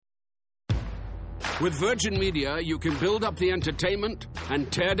With Virgin Media, you can build up the entertainment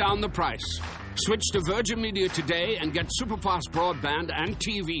and tear down the price. Switch to Virgin Media today and get superfast broadband and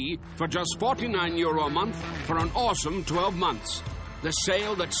TV for just €49 a month for an awesome 12 months. The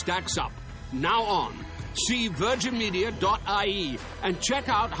sale that stacks up. Now on. See virginmedia.ie and check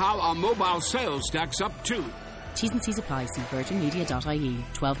out how our mobile sales stacks up too. T's and C's apply. See virginmedia.ie.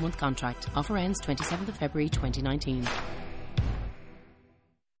 12-month contract. Offer ends 27th of February 2019.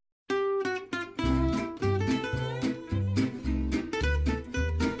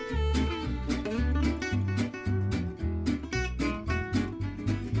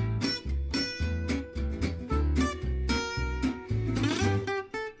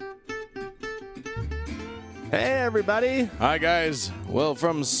 Hey, everybody. Hi, guys. Well,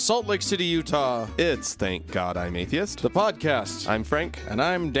 from Salt Lake City, Utah, It's Thank God I'm Atheist. the podcast. I'm Frank. And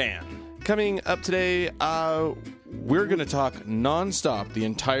I'm Dan. Coming up today, We're going to talk nonstop the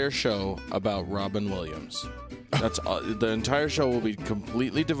entire show about Robin Williams. That's the entire show will be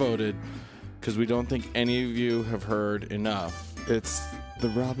completely devoted because we don't think any of you have heard enough. it's the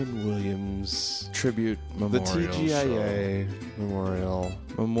Robin Williams, Tribute the memorial TGIA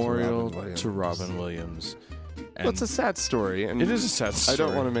memorial to Robin Williams. And Well, it's a sad story. And it is a sad story. I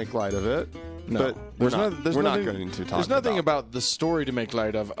don't want to make light of it. No, but we're not nothing, going to talk There's nothing about the story to make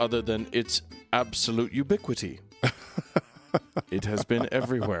light of other than its absolute ubiquity. It has been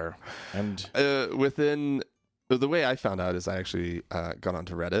everywhere. And within the way I found out is I actually got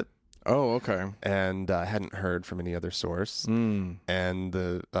onto Reddit. oh, okay. And hadn't heard from any other source. And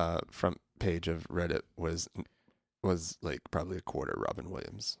the front page of Reddit was like probably a quarter Robin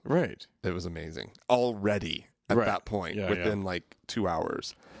Williams. Right. It was amazing already at Right. that point, Yeah, within like 2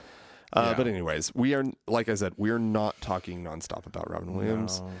 hours. Yeah. But anyways, we are, like I said, we are not talking nonstop about Robin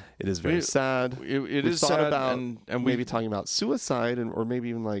Williams. No. It is very sad. It We've is thought sad, about and maybe talking about suicide, or maybe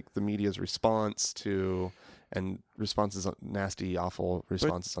even like the media's response to, and responses, nasty, awful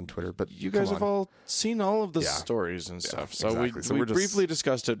responses on Twitter. But you guys come have on. all seen all of the Yeah. stories and stuff. So exactly. So we we're just- briefly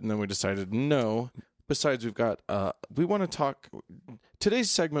discussed it, and then we decided no. Besides, we've got we want to talk. Today's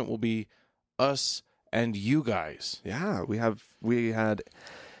segment will be us and you guys. Yeah, we had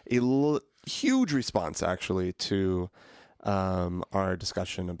a huge response actually to our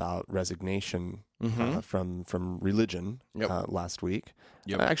discussion about resignation from religion last week.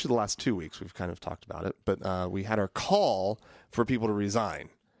 Yep. Actually, the last 2 weeks we've kind of talked about it, but we had our call for people to resign.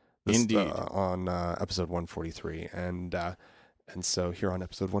 Indeed. On episode 143, and so here on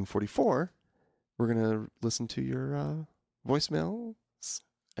episode 144, we're gonna listen to your voicemails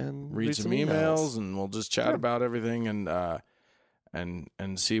and Read some emails, and we'll just chat about everything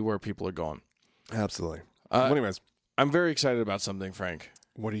and see where people are going. Absolutely. Anyways, I'm very excited about something, Frank.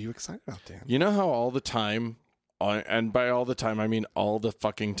 what are you excited about, Dan? You know how all the time, and by all the time, I mean all the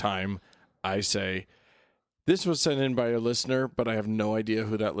fucking time, I say, this was sent in by a listener, but I have no idea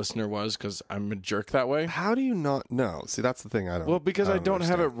who that listener was because I'm a jerk that way. How do you not know? See, that's the thing I don't. Well, because I don't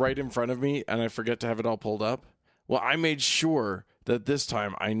have it understand. right in front of me and I forget to have it all pulled up. Well, I made sure that this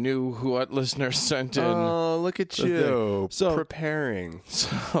time I knew who what listener sent in. Oh, look at the you! thing. So- Preparing,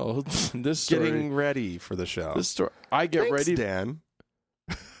 So this story, getting ready for the show. this story, I get Thanks, ready. Dan.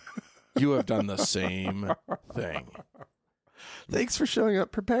 You have done the same thing. Thanks for showing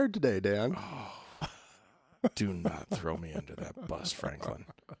up prepared today, Dan. Do not throw me under that bus, Franklin.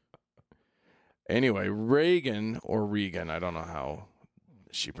 Anyway, Reagan or Regan, I don't know how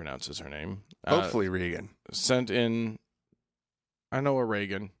she pronounces her name. Hopefully, Reagan. Sent in. I know a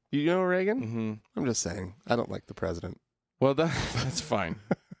Reagan. You know Reagan? Mm-hmm. I'm just saying. I don't like the president. Well, that's fine.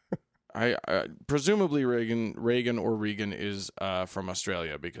 I presumably Reagan or Regan is from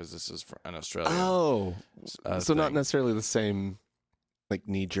Australia because this is an Australian. Oh, so not thing. necessarily the same, like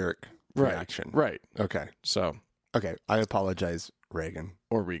knee-jerk reaction. Right. Okay. So Okay. I apologize, Reagan.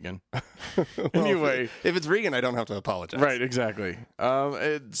 or Regan. Well, Anyway. if it's Reagan, I don't have to apologize. Right. Exactly.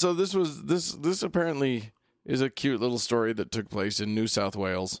 So this apparently is a cute little story that took place in New South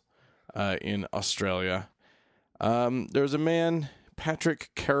Wales, in Australia. There was a man. Patrick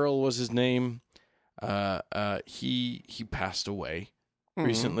Carroll was his name. He passed away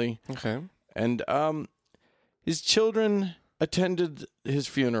recently, Okay. and his children attended his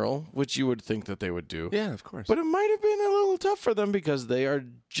funeral, which you would think that they would do. Yeah, of course. But it might have been a little tough for them because they are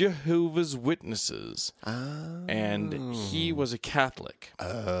Jehovah's Witnesses, and he was a Catholic.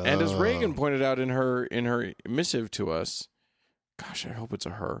 And as Reagan pointed out in her missive to us, gosh, I hope it's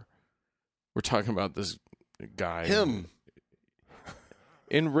a her. We're talking about this guy. Him.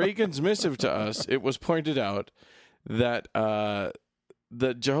 In Reagan's missive to us, it was pointed out that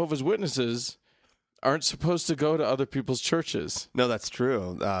the Jehovah's Witnesses aren't supposed to go to other people's churches. No, that's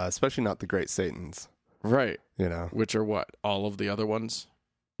true. Especially not the Great Satans. Right. You know. Which are what? All of the other ones?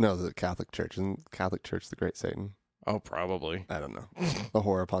 No, the Catholic Church. Isn't Catholic Church the Great Satan? Oh, probably. I don't know. The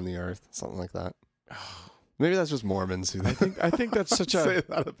whore upon the earth, something like that. Maybe that's just Mormons who I think that's such a... say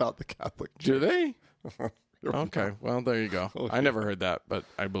that about the Catholic Church. Do they? Okay. Well, there you go. Oh, I never heard that, but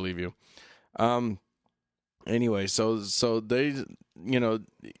I believe you. Anyway, so they, you know,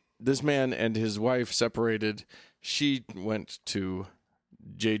 this man and his wife separated. She went to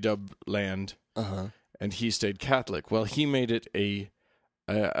J-Dub land, and he stayed Catholic. Well, he made it a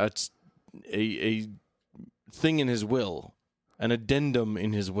thing in his will, an addendum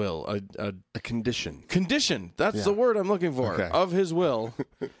in his will, a condition. Condition. That's the word I'm looking for. Okay. Of his will,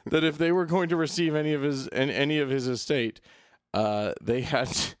 that if they were going to receive any of his estate, they had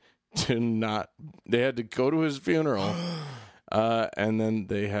to they had to go to his funeral, and then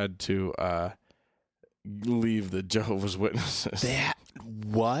they had to leave the Jehovah's Witnesses.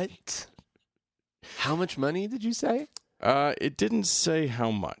 What? How much money did you say? It didn't say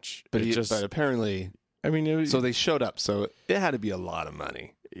how much, but but apparently, I mean, so they showed up. So it had to be a lot of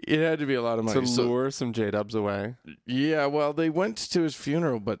money. It had to be a lot of money to lure some J-Dubs away. Yeah, well, they went to his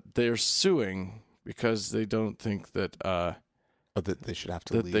funeral, but they're suing because they don't think that that they should have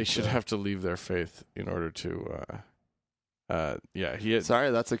to that leave. They should have to leave their faith in order to.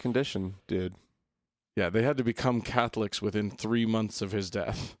 Sorry, that's a condition, dude. Yeah, they had to become Catholics within 3 months of his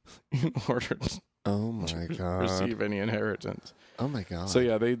death in order to receive any inheritance. Oh my god! So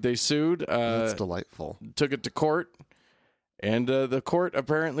yeah, they sued. That's delightful. Took it to court, and the court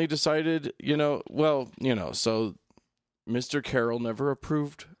apparently decided, so Mr. Carroll never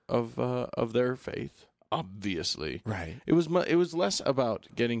approved of their faith. Obviously, right? It was less about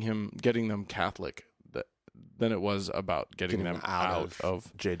getting them Catholic than it was about getting them out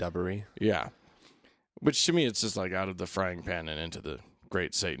of J-Dubbery. Yeah. Which to me, it's just like out of the frying pan and into the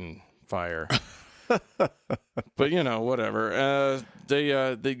great Satan fire. But whatever.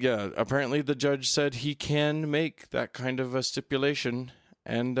 Apparently the judge said he can make that kind of a stipulation,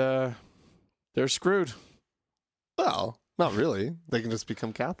 and they're screwed. Well, not really. They can just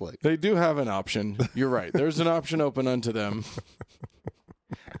become Catholic. They do have an option. You're right. There's an option open unto them.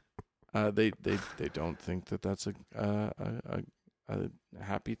 They don't think that that's a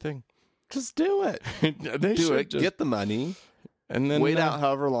happy thing. Just do it. Do it. Get the money, and then wait out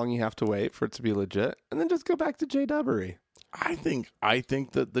however long you have to wait for it to be legit, and then just go back to J-Dubbery. I think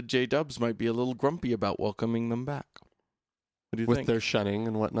that the J-Dubs might be a little grumpy about welcoming them back. What do you think? With their shunning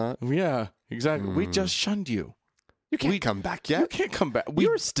and whatnot. Yeah, exactly. We just shunned you. You can't come back yet. You can't come back.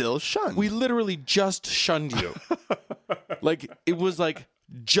 You're still shunned. We literally just shunned you. Like, it was like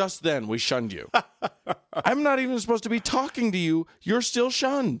just then we shunned you. I'm not even supposed to be talking to you. You're still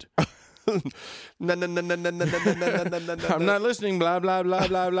shunned. No. I'm not listening. Blah, blah, blah,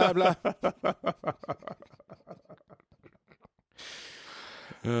 blah, blah, blah.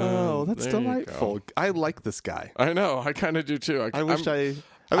 Oh, that's delightful. I like this guy. I know. I kind of do too. I wish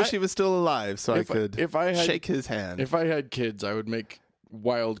he was still alive so I could shake his hand. If I had kids, I would make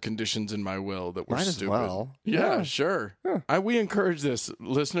wild conditions in my will that were Might stupid. As well. Yeah, sure. Yeah. We encourage this,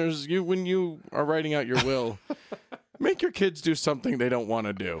 listeners. When you are writing out your will, make your kids do something they don't want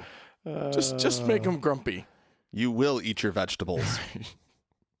to do. Just make them grumpy. You will eat your vegetables.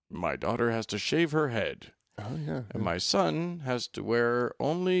 My daughter has to shave her head. Oh yeah. And my son has to wear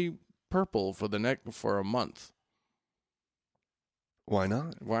only purple for a month. Why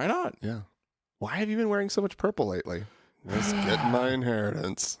not? Why not? Yeah. Why have you been wearing so much purple lately? Just getting my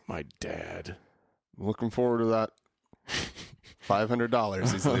inheritance. My dad. I'm looking forward to that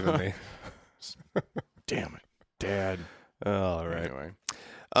 $500 he's leaving me. Damn it, Dad. All right. Anyway.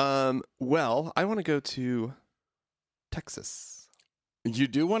 Well, I want to go to Texas. You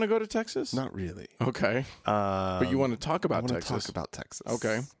do want to go to Texas? Not really. Okay. But you want to talk about Texas? I want to talk about Texas.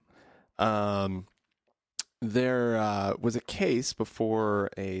 Okay. There was a case before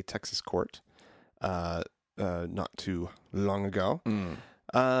a Texas court not too long ago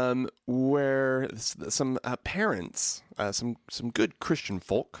where some parents, some good Christian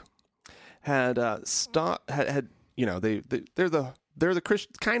folk had they're the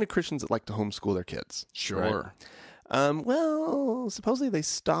kind of Christians that like to homeschool their kids. Sure. Right? Well, supposedly they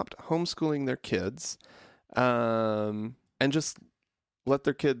stopped homeschooling their kids and just let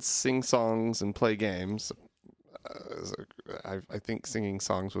their kids sing songs and play games. I think singing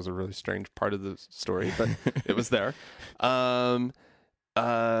songs was a really strange part of the story, but it was there.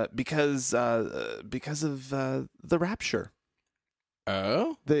 Because of the rapture.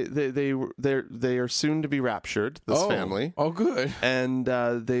 Oh? They are soon to be raptured, this family. Oh, good. And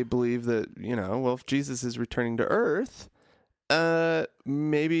they believe that, if Jesus is returning to earth,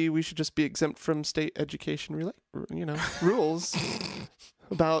 maybe we should just be exempt from state education rules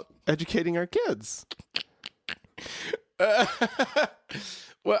about educating our kids. No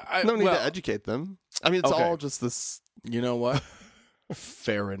need to educate them. I mean, it's all just this. You know what?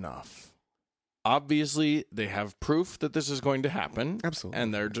 Fair enough. Obviously, they have proof that this is going to happen. Absolutely.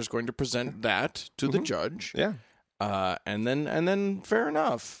 And they're just going to present that to the judge. Yeah. And then fair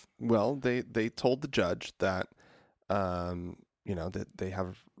enough. Well, they told the judge that, that they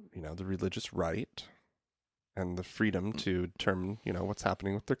have, the religious right and the freedom to determine, what's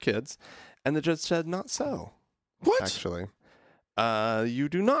happening with their kids. And the judge said, not so. What? Actually, you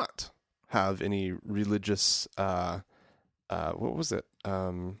do not have any religious, what was it?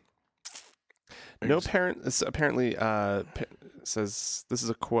 No parent, this apparently says, this is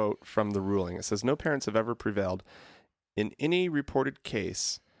a quote from the ruling. It says, no parents have ever prevailed in any reported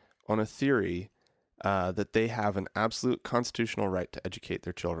case on a theory that they have an absolute constitutional right to educate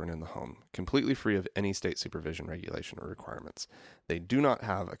their children in the home, completely free of any state supervision, regulation, or requirements. They do not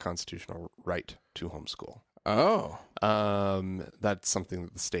have a constitutional right to homeschool. Oh. That's something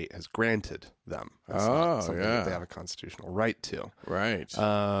that the state has granted them. It's Oh, not something yeah. that they have a constitutional right to. Right.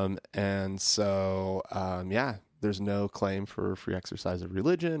 And so, there's no claim for free exercise of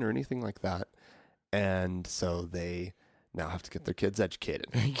religion or anything like that. And so they now have to get their kids educated.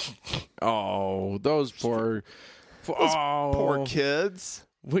 Oh, those poor kids.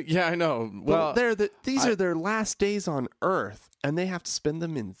 Well, yeah, I know. Well, These are their last days on Earth, and they have to spend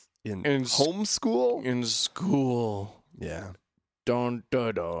them in homeschool? In school. Yeah. Dun,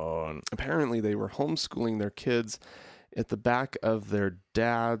 dun, dun. Apparently, they were homeschooling their kids at the back of their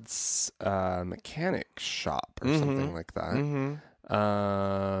dad's mechanic shop or something like that. Mm-hmm.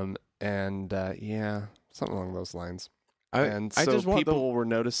 Something along those lines. So people were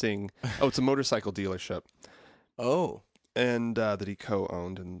noticing, it's a motorcycle dealership. Oh. And that he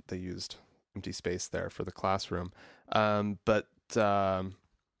co-owned, and they used empty space there for the classroom.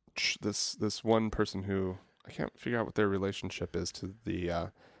 This one person who I can't figure out what their relationship is to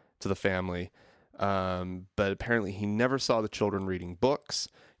the family, but apparently he never saw the children reading books,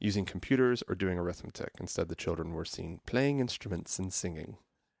 using computers, or doing arithmetic. Instead, the children were seen playing instruments and singing.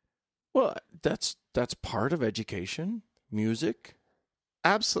 Well, that's part of education, music.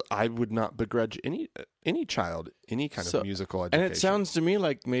 Absolutely, I would not begrudge any child any kind of musical education. And it sounds to me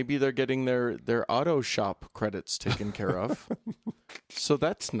like maybe they're getting their auto shop credits taken care of. So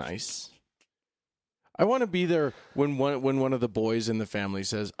that's nice. I want to be there when one of the boys in the family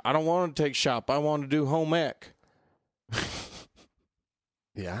says, "I don't want to take shop. I want to do home ec."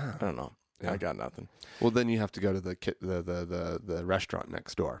 Yeah, I don't know. Yeah. I got nothing. Well, then you have to go to the restaurant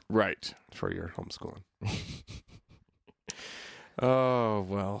next door, right, for your homeschooling. Oh,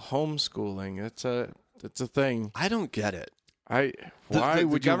 well, homeschooling, it's a thing. I don't get it. Why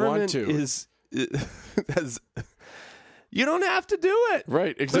would you want to? You don't have to do it.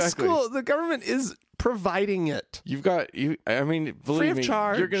 Right, exactly. The government is providing it. I mean, believe free of me,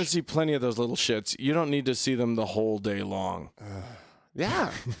 charge. You're going to see plenty of those little shits. You don't need to see them the whole day long.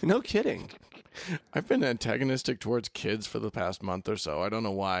 Yeah, no kidding. I've been antagonistic towards kids for the past month or so. I don't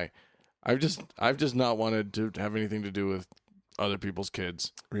know why. I've just not wanted to have anything to do with other people's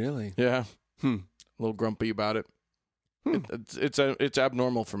kids. Really? Yeah. A little grumpy about it. It's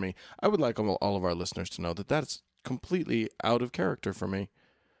abnormal for me. I would like all of our listeners to know that that's completely out of character for me.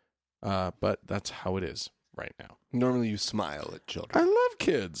 But that's how it is right now. Normally you smile at children. I love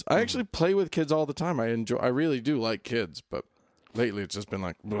kids. I actually play with kids all the time. I really do like kids, but lately it's just been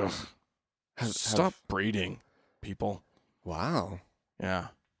like, ugh. Stop breeding, people. Wow. Yeah.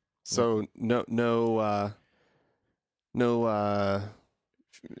 So no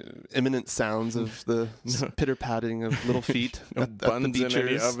imminent sounds of the pitter-patting of little feet No at buns the in any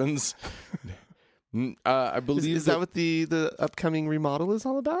beachers. ovens. I believe Is that what the upcoming remodel is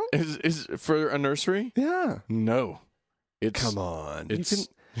all about? is for a nursery? Yeah. No. Come on. It's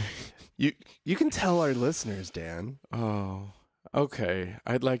You can tell our listeners, Dan. Oh. Okay.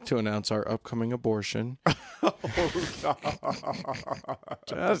 I'd like to announce our upcoming abortion.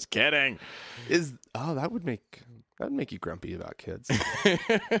 Just kidding. That would make you grumpy about kids.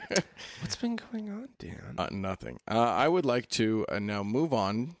 What's been going on, Dan? Nothing. I would like to now move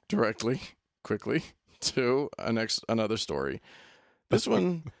on quickly to another story. This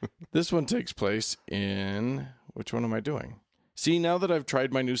one takes place in, which one am I doing? See, now that I've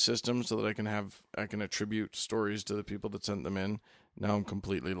tried my new system so that I can attribute stories to the people that sent them in, now I'm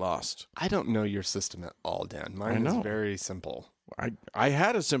completely lost. I don't know your system at all, Dan. Mine is very simple. I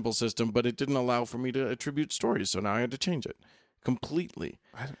had a simple system, but it didn't allow for me to attribute stories, so now I had to change it completely.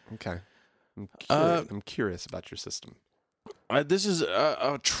 Okay. I'm curious about your system. This is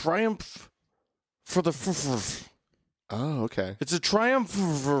a triumph for the Oh, okay. It's a triumph.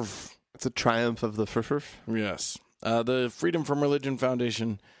 It's a triumph of the furfurf. Yes. The Freedom from Religion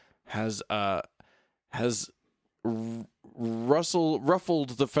Foundation has ruffled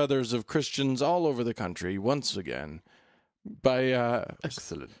the feathers of Christians all over the country once again by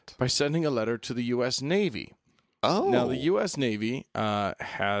Excellent. by sending a letter to the U.S. Navy. Oh. Now, the U.S. Navy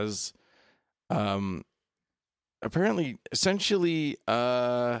has apparently essentially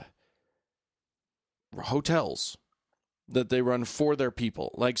hotels that they run for their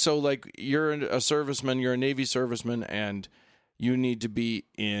people. Like you're a serviceman, you're a Navy serviceman, and you need to be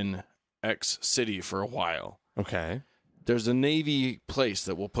in X city for a while. Okay. There's a Navy place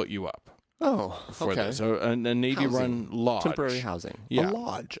that will put you up. Oh, For okay. that. So a Navy-run lodge. Temporary housing. Yeah. A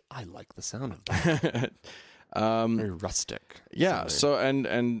lodge. I like the sound of that. Very rustic. Yeah. sounding. So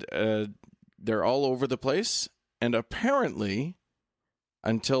and they're all over the place, and apparently,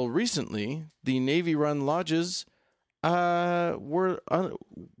 until recently, the Navy-run lodges were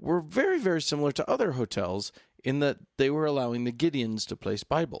very, very similar to other hotels in that they were allowing the Gideons to place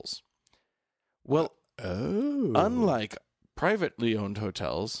Bibles. Well, unlike privately owned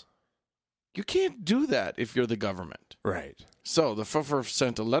hotels, you can't do that if you're the government. Right. So the FFRF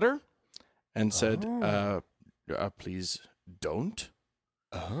sent a letter and said, please don't.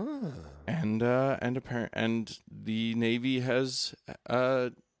 And the Navy has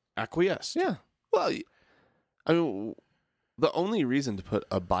acquiesced. Yeah. Well, I mean, the only reason to put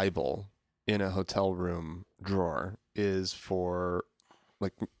a Bible in a hotel room drawer is for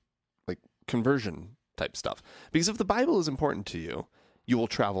like conversion type stuff. Because if the Bible is important to you, you will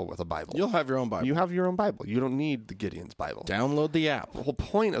travel with a Bible. You'll have your own Bible. You have your own Bible. You don't need the Gideon's Bible. Download the app. The whole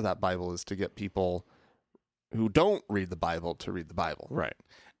point of that Bible is to get people who don't read the Bible to read the Bible. Right.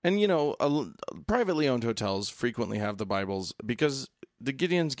 And, privately owned hotels frequently have the Bibles because the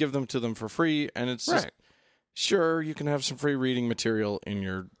Gideons give them to them for free, and it's just, sure, you can have some free reading material in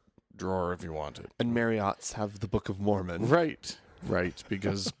your drawer if you want it. And Marriott's have the Book of Mormon. Right,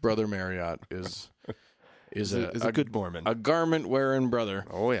 because Brother Marriott is a good Mormon. a garment-wearing brother.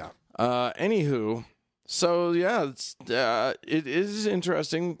 Oh, yeah. Anywho, so, yeah, it is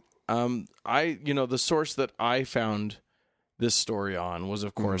interesting. The source that I found this story on was,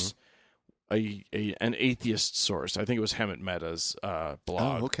 of course, an atheist source. I think it was Hemant Mehta's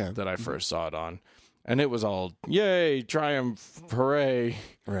blog that I first saw it on. And it was all, yay, triumph, hooray.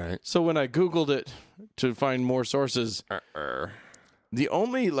 Right. So when I Googled it to find more sources, the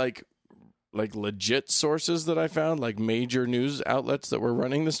only, like legit sources that I found, like major news outlets that were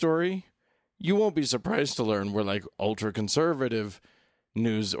running the story, you won't be surprised to learn were, like, ultra-conservative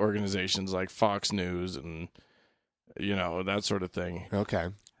news organizations like Fox News and, that sort of thing. Okay.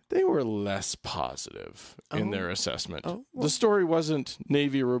 They were less positive in their assessment. Oh, well. The story wasn't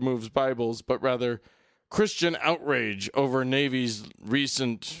Navy removes Bibles, but rather Christian outrage over Navy's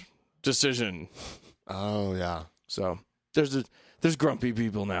recent decision. Oh, yeah. So there's grumpy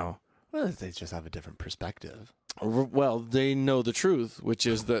people now. Well, they just have a different perspective. Well, they know the truth, which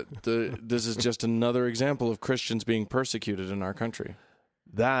is that this is just another example of Christians being persecuted in our country.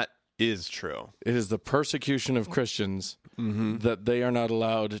 That is true. It is the persecution of Christians that they are not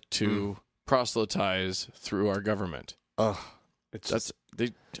allowed to proselytize through our government. Ugh. It's just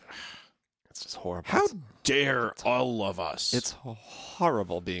horrible. How dare all of us? It's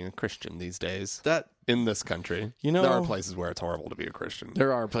horrible being a Christian these days. That in this country, there are places where it's horrible to be a Christian.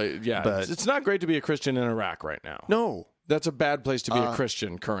 There are places, yeah. But it's not great to be a Christian in Iraq right now. No, that's a bad place to be a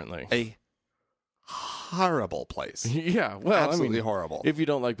Christian currently. A horrible place. Yeah, well, absolutely horrible. If you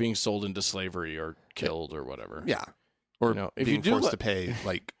don't like being sold into slavery or killed or whatever, yeah, or if being you do forced to pay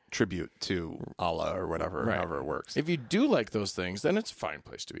like tribute to Allah or whatever, however it works. If you do like those things, then it's a fine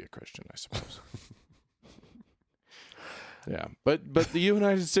place to be a Christian, I suppose. Yeah, but the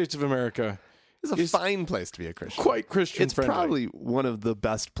United States of America is a fine place to be a Christian. Quite Christian It's friendly. probably one of the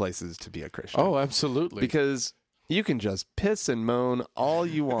best places to be a Christian. Oh, absolutely. Because you can just piss and moan all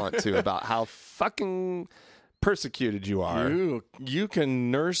you want to about how fucking persecuted you are. You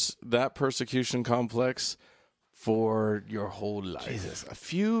can nurse that persecution complex for your whole life. Jesus. A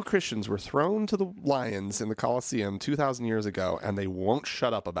few Christians were thrown to the lions in the Colosseum 2,000 years ago, and they won't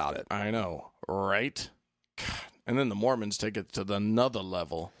shut up about it. I know, right? God. And then the Mormons take it to another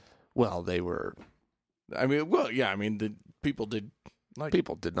level. Well, they were... the people did...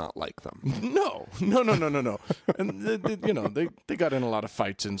 People did not like them. No. And they got in a lot of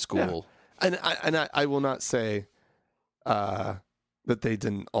fights in school. Yeah. And I will not say that they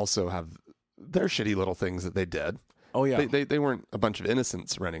didn't also have their shitty little things that they did. Oh yeah. They weren't a bunch of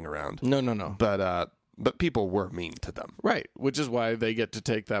innocents running around. No. But people were mean to them. Right, which is why they get to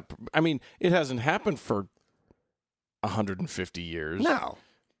take that. I mean, it hasn't happened for 150 years. No.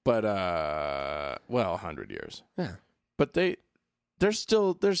 But 100 years. Yeah. But they're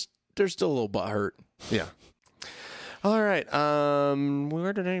still a little butthurt. Yeah. All right.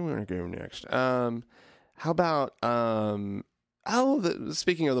 Where did I want to go next? How about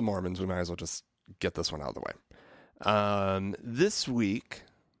speaking of the Mormons, we might as well just get this one out of the way. This week,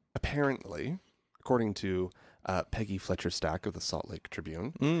 apparently, according to Peggy Fletcher Stack of the Salt Lake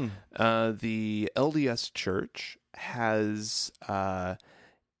Tribune, the LDS Church has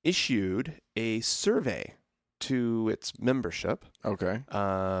issued a survey to its membership. Okay.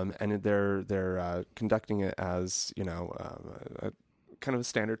 And they're conducting it as a kind of a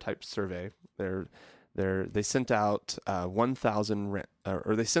standard type survey. They sent out 1,000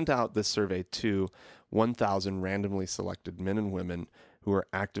 or they sent out this survey to 1,000 randomly selected men and women who are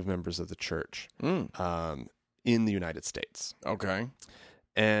active members of the church in the United States. Okay.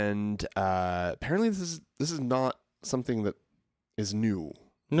 And apparently this is not something that is new.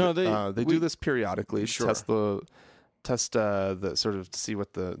 No, they do this periodically. Sure. Test the sort of to see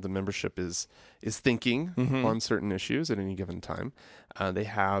what the membership is thinking on certain issues at any given time. They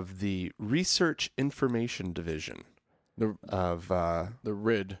have the Research Information Division of the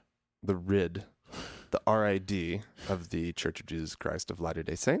RID, the RID of the Church of Jesus Christ of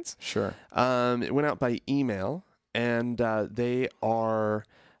Latter-day Saints. Sure. It went out by email, and they are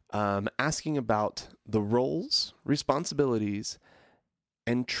asking about the roles, responsibilities,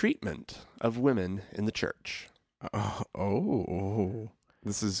 and treatment of women in the church.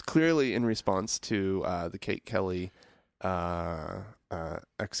 This is clearly in response to the Kate Kelly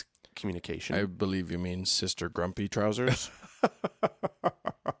excommunication. I believe you mean Sister Grumpy Trousers.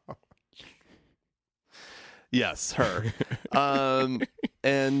 Yes, her. And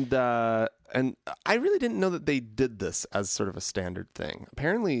I really didn't know that they did this as sort of a standard thing.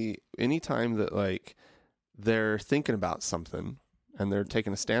 Apparently, anytime that they're thinking about something and they're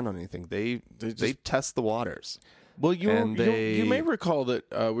taking a stand on anything, they test the waters. Well, you may recall that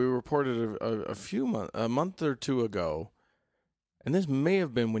we reported a month or two ago, and this may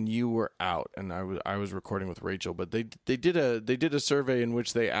have been when you were out and I was recording with Rachel. But they did a survey in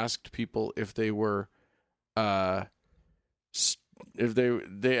which they asked people if they were if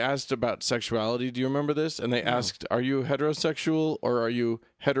they asked about sexuality. Do you remember this? And they asked, "Are you heterosexual or are you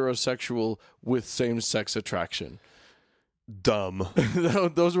heterosexual with same-sex attraction?" Dumb.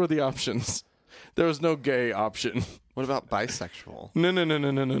 Those were the options. There was no gay option. What about bisexual?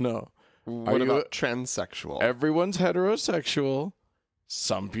 No. What about transsexual? Everyone's heterosexual.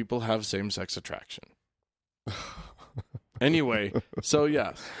 Some people have same-sex attraction. Anyway, so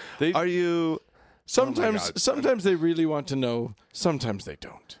yeah. Are you... Sometimes they really want to know. Sometimes they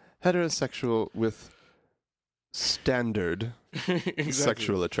don't. Heterosexual with standard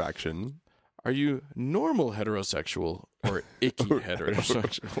sexual attraction. Are you normal heterosexual or icky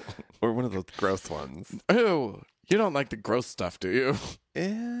heterosexual? Or one of those gross ones. Oh, you don't like the gross stuff, do you?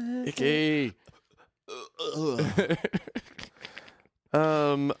 Icky.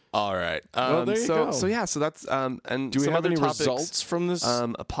 All right. Well, there you go. So that's and do we some have other any topics, results from this?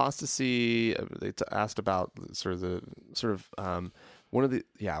 Apostasy. They asked about one of the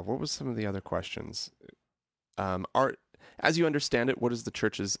what was some of the other questions? As you understand it, what is the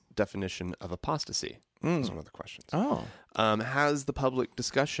church's definition of apostasy? Was one of the questions. Oh. Has the public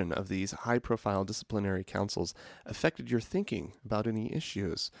discussion of these high-profile disciplinary councils affected your thinking about any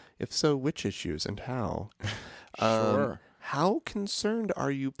issues? If so, which issues and how? Sure. How concerned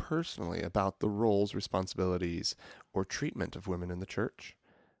are you personally about the roles, responsibilities, or treatment of women in the church?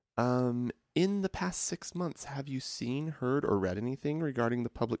 In the past 6 months, have you seen, heard, or read anything regarding the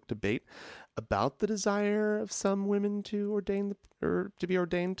public debate about the desire of some women to be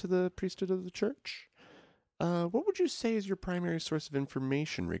ordained to the priesthood of the church? What would you say is your primary source of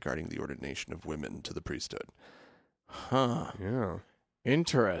information regarding the ordination of women to the priesthood? Huh. Yeah.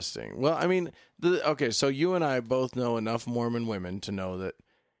 Interesting. Well, I mean, so you and I both know enough Mormon women to know that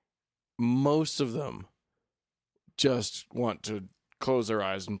most of them just want to close their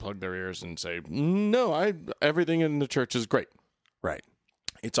eyes and plug their ears and say, no, everything in the church is great. Right.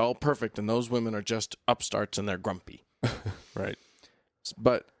 It's all perfect, and those women are just upstarts and they're grumpy. Right.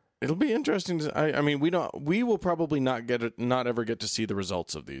 But it'll be interesting to, I mean, we will probably not ever get to see the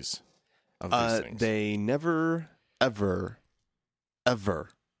results of these things. They never, ever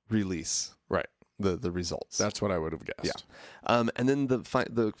release the results. That's what I would have guessed. Yeah. And then the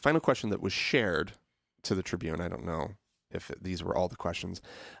final question that was shared to the Tribune, I don't know these were all the questions,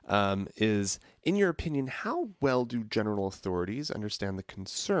 is, in your opinion, how well do general authorities understand the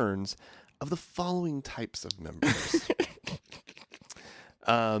concerns of the following types of members?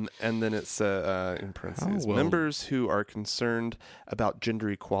 And then it's in parentheses, members who are concerned about gender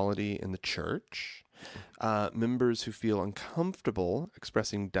equality in the church, members who feel uncomfortable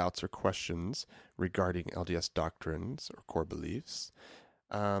expressing doubts or questions regarding LDS doctrines or core beliefs,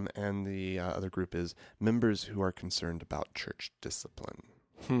 and the other group is members who are concerned about church discipline.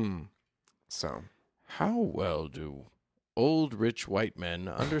 So, how well do old rich white men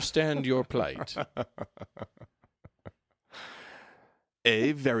understand your plight?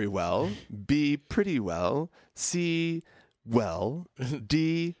 A, very well. B, pretty well. C, well.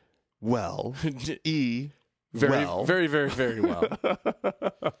 D, well. E, Very, well. very, very, very well.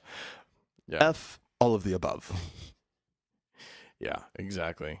 Yeah. F, all of the above. Yeah,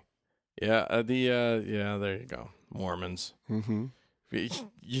 exactly. Yeah, there you go. Mormons. Mm-hmm. If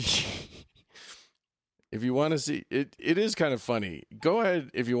you want to see it, it is kind of funny. Go ahead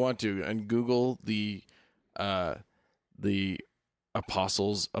if you want to and Google the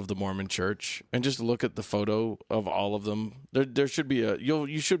apostles of the Mormon Church and just look at the photo of all of them. There should be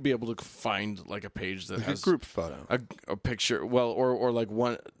you should be able to find like a page that has a group photo, a picture. Well, or like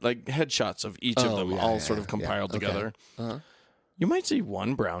one like headshots of each of them, all sort of compiled together. Uh-huh. You might see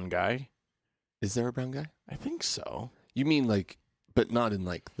one brown guy. Is there a brown guy? I think so. You mean like, but not in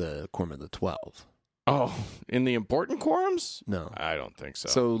like the Quorum of the 12? Oh, in the important quorums? No, I don't think so.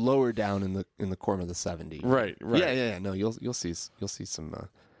 So lower down in the Quorum of the 70. Right. Yeah. No, you'll see some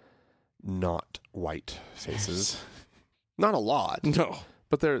not white faces. Not a lot. No,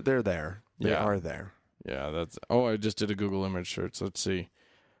 but they're there. They Yeah. are there. yeah, that's. Oh, I just did a Google image search. Let's see.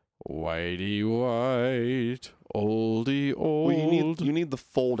 Whitey white, oldie old. Well, you need the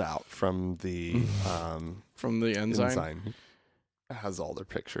fold out from the from the ensign. ensign. It has all their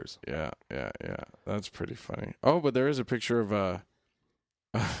pictures. Yeah. That's pretty funny. Oh, but there is a picture of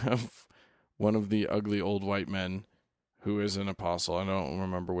of one of the ugly old white men who is an apostle. I don't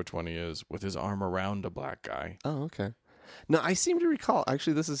remember which one he is, with his arm around a black guy. Oh, okay. No, I seem to recall.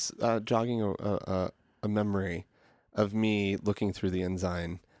 Actually, this is jogging a memory of me looking through the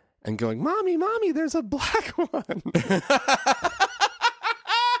ensign and going, "Mommy, there's a black one."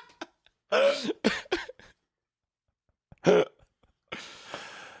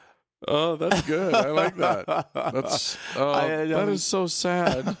 Oh, that's good. I like that. That's that is so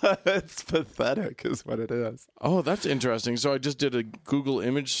sad. It's pathetic, is what it is. Oh, that's interesting. So I just did a Google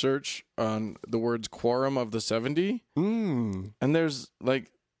image search on the words "quorum of the 70," and there's a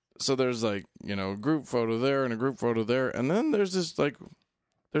group photo there and a group photo there, and then there's just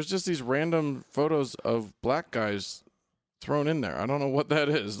these random photos of black guys thrown in there. I don't know what that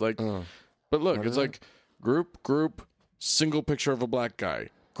is. But look, it's like group, single picture of a black guy.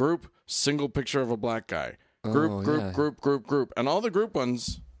 Group, single picture of a black guy. Group, group. And all the group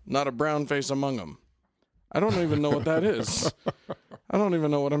ones, not a brown face among them. I don't even know what that is. I don't even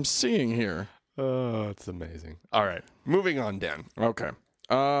know what I'm seeing here. Oh, it's amazing. All right. Moving on, Dan. Okay.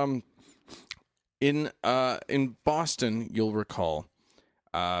 In Boston, you'll recall,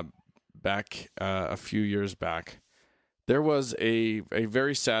 back a few years back, there was a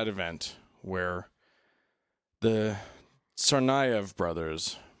very sad event where the Tsarnaev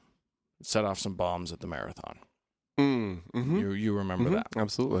brothers set off some bombs at the marathon. Mm-hmm. You remember that?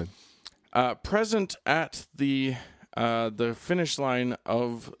 Absolutely. Present at the finish line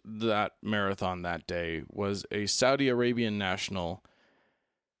of that marathon that day was a Saudi Arabian national.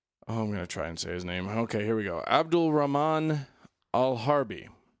 Oh, I'm going to try and say his name. Okay, here we go. Abdul Rahman Al-Harbi.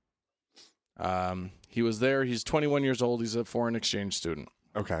 He was there. He's 21 years old. He's a foreign exchange student.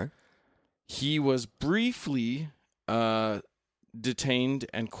 Okay. He was briefly detained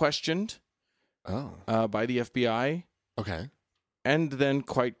and questioned by the FBI. Okay. And then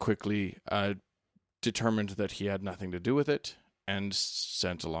quite quickly determined that he had nothing to do with it and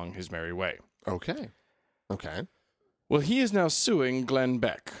sent along his merry way. Okay. Well, he is now suing Glenn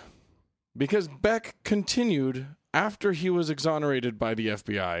Beck because Beck continued, after he was exonerated by the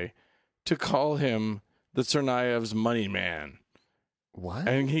FBI, to call him the Tsarnaev's money man. What?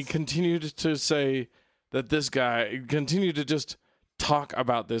 And he continued to say that this guy, continued to just talk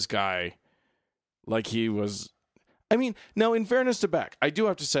about this guy like he was... I mean, now, in fairness to Beck, I do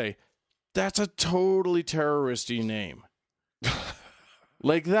have to say, that's a totally terrorist-y name.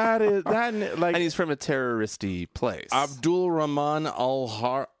 Like, that is... and he's from a terrorist-y place. Abdul Rahman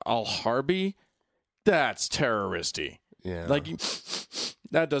Al-Harbi, that's terrorist-y. Yeah. Like,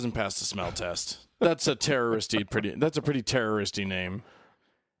 that doesn't pass the smell test. That's a terrorist-y, that's a pretty terrorist-y name.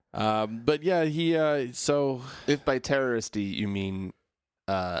 But yeah, he so If by terroristy you mean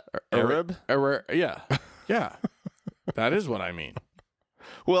Arab? Yeah. That is what I mean.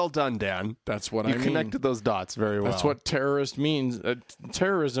 Well done, Dan. That's what You I mean. connected those dots very well. That's what terrorist means.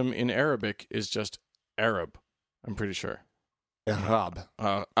 Terrorism in Arabic is just Arab. I'm pretty sure. Arab.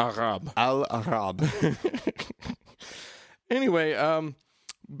 Arab. Al-Arab. Anyway,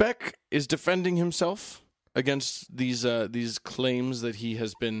 Beck is defending himself against these claims that he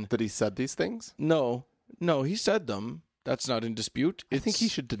has been. That he said these things? No, he said them. That's not in dispute. I think he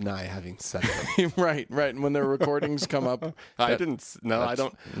should deny having said them. right. And when their recordings come up, I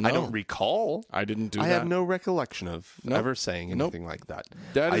don't recall. I didn't do that. I have no recollection of ever saying anything like that.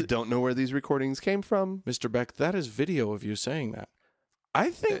 I don't know where these recordings came from. Mr. Beck, that is video of you saying that. I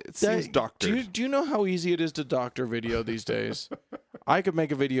think It seems doctored. Do you know how easy it is to doctor video these days? I could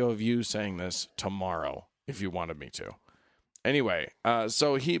make a video of you saying this tomorrow if you wanted me to. Anyway,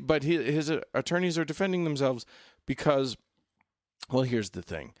 his attorneys are defending themselves because, well, here's the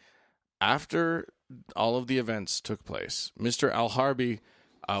thing. After all of the events took place, Mr. Al-Harbi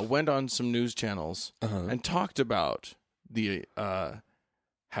went on some news channels and talked about the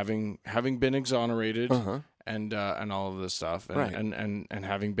having been exonerated and all of this stuff and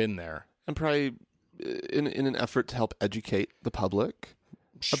having been there. And probably in an effort to help educate the public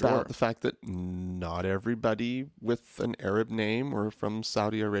about the fact that not everybody with an Arab name or from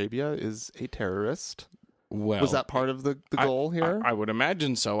Saudi Arabia is a terrorist. Well, was that part of the goal here? I would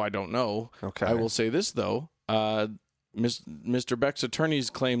imagine so. I don't know. Okay. I will say this, though. Mr. Beck's attorneys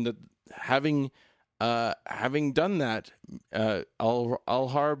claim that having done that,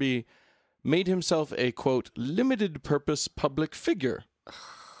 Al-Harbi made himself a, quote, limited-purpose public figure.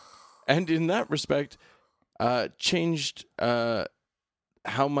 And in that respect, changed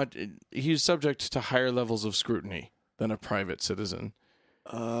how much he's subject to higher levels of scrutiny than a private citizen.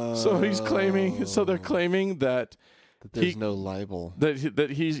 So they're claiming that there's no libel.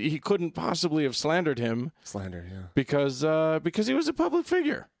 That he couldn't possibly have slandered him. Slander, yeah. Because he was a public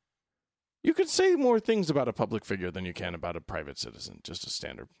figure. You could say more things about a public figure than you can about a private citizen, just a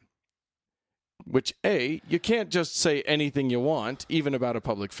standard. Which, A, you can't just say anything you want, even about a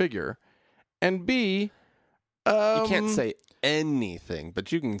public figure. And B, you can't say anything,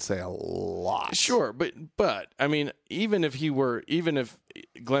 but you can say a lot. Sure, but I mean, even if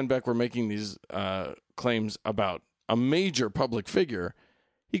Glenn Beck were making these claims about a major public figure,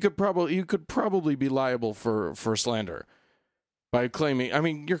 he could probably be liable for slander by claiming. I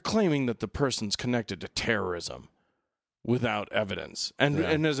mean, you're claiming that the person's connected to terrorism without evidence, and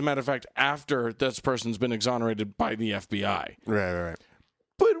as a matter of fact, after this person's been exonerated by the FBI. Right.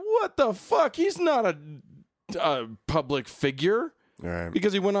 But what the fuck? He's not a public figure, right?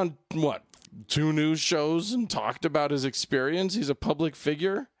 Because he went on 2 news shows and talked about his experience. He's a public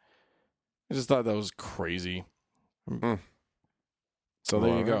figure. I just thought that was crazy. So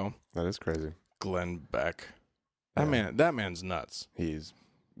there you go. That is crazy. Glenn Beck. That man's nuts. He's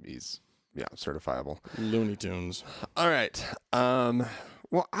certifiable. Looney Tunes. All right.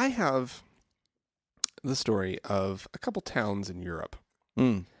 Well, I have the story of a couple towns in Europe.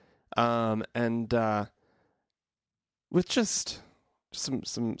 And with just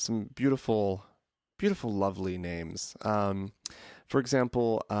some beautiful, lovely names. For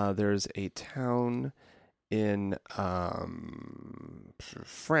example, there's a town in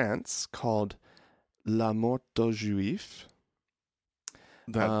France called La Motte-aux-Juifs.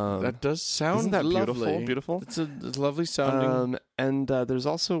 That does sound isn't that lovely. Beautiful. It's lovely sounding. And there's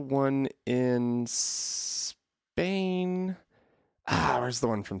also one in Spain. Where's the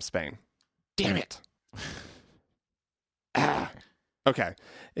one from Spain? Damn it. Okay.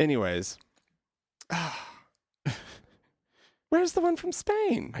 Anyways. Where's the one from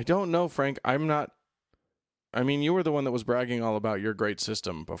Spain? I don't know, Frank. I'm not. I mean, you were the one that was bragging all about your great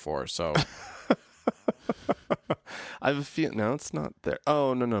system before, so. I have a feeling. No, it's not there.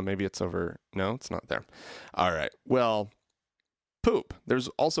 Oh, no. Maybe it's over. No, it's not there. All right. Well, poop. There's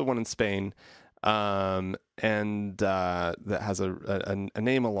also one in Spain. And that has a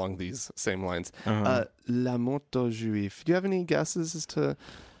name along these same lines. La Motte-aux-Juifs. Do you have any guesses as to,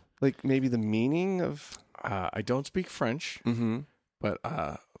 like, maybe the meaning of? I don't speak French, but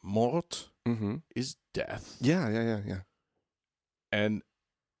mort is death. Yeah. And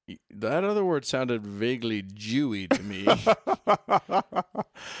that other word sounded vaguely Jewy to me.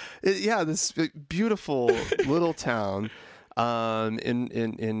 This beautiful little town.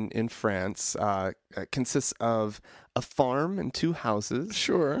 In France, consists of a farm and 2 houses.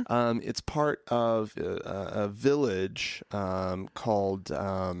 Sure. It's part of a village called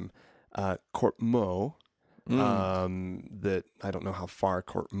Courtmeau. that I don't know how far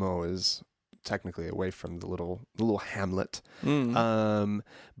Courtmaux is technically away from the little hamlet.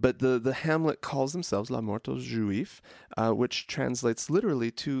 But the hamlet calls themselves La Mort aux Juifs, which translates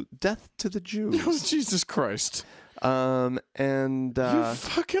literally to death to the Jews. Oh, Jesus Christ. And you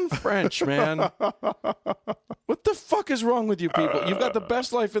fucking French, man. What the fuck is wrong with you people? You've got the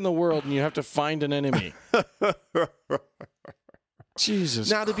best life in the world and you have to find an enemy. Jesus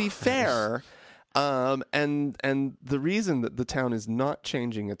now, to be Christ. fair, and the reason that the town is not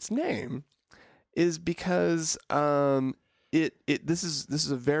changing its name is because this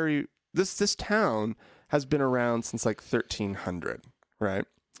town has been around since like 1300, right?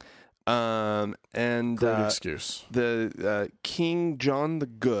 And Great excuse. the King John the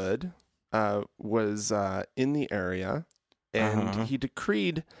Good was in the area, and he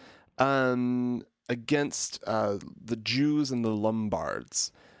decreed against the Jews and the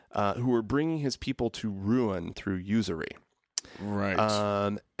Lombards, who were bringing his people to ruin through usury. Right.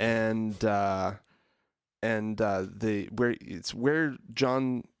 Where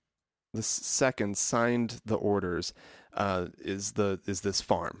John the II signed the orders is this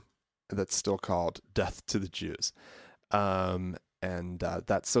farm that's still called Death to the Jews, and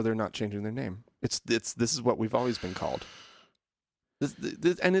that's so they're not changing their name. This is what we've always been called. This,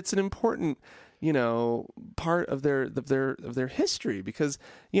 and it's an important, part of their history, because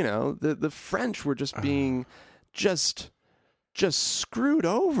the French were just being just screwed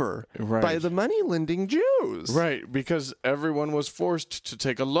over by the money-lending Jews. Right, because everyone was forced to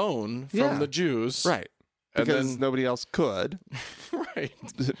take a loan from the Jews. Right. Because nobody else could. Right.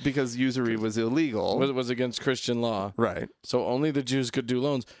 Because usury was illegal. It was against Christian law. Right. So only the Jews could do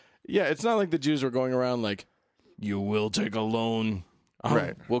loans. Yeah, it's not like the Jews were going around like, you will take a loan.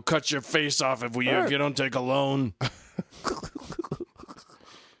 Right. We'll cut your face off if you don't take a loan.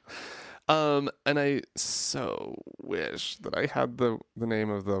 And I so wish that I had the name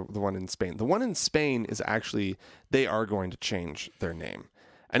of the one in Spain. The one in Spain is actually, they are going to change their name.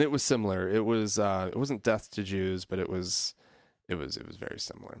 And it was similar. It wasn't Death to Jews, but it was very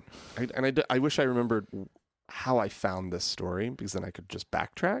similar. I wish I remembered how I found this story, because then I could just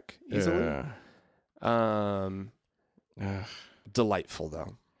backtrack easily. Yeah. Delightful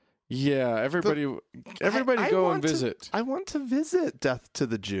though. Yeah, everybody go and visit. I want to visit Death to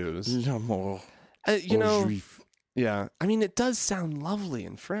the Jews. L'amour aux Juifs. Yeah. I mean, it does sound lovely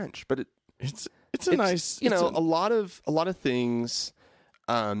in French, but it's nice. A lot of things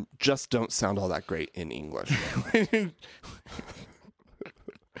just don't sound all that great in English.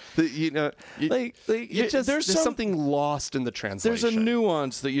 There's something lost in the translation. There's a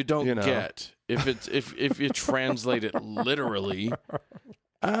nuance that you don't get if you translate it literally.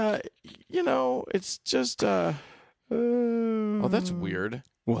 It's just oh, that's weird.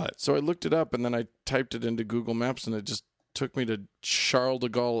 What? So I looked it up and then I typed it into Google Maps and it just took me to Charles de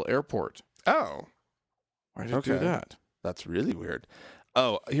Gaulle Airport. Oh. Why did it do that? That's really weird.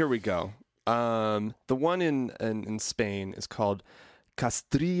 Oh, here we go. The one in Spain is called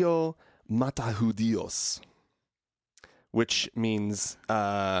Castrillo Matajudios, which means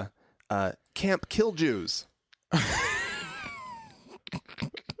Camp Kill Jews.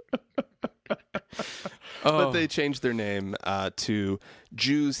 But they changed their name to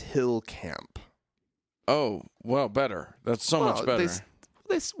Jews Hill Camp. Oh, well, better. That's so much better.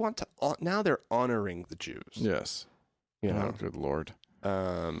 They want to now they're honoring the Jews. Yes. Oh, good Lord.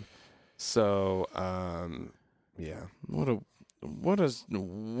 Yeah. What a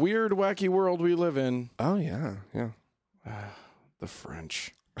weird, wacky world we live in. Oh yeah. The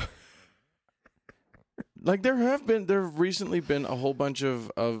French. Like there have recently been a whole bunch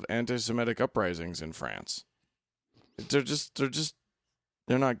of anti-Semitic uprisings in France. They're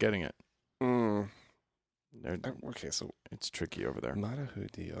not getting it. Okay, so it's tricky over there.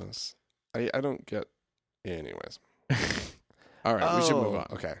 Matajudios. I don't get. Anyways. All right, we should move on.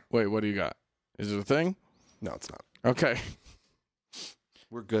 Okay. Wait, what do you got? Is it a thing? No, it's not. Okay.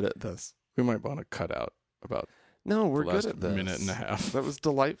 We're good at this. We might want to cut out about. No, we're the good last at this. minute and a half. That was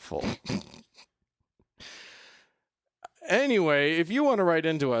delightful. Anyway, if you want to write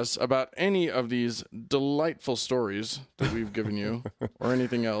into us about any of these delightful stories that we've given you, or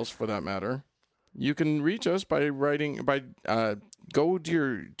anything else for that matter, you can reach us by go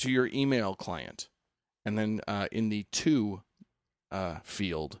to your email client, and then in the to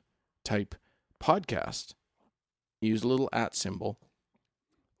field, type podcast. Use a little @ symbol.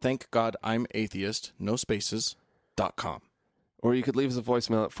 Thank God I'm atheist. No spaces. .com. Or you could leave us a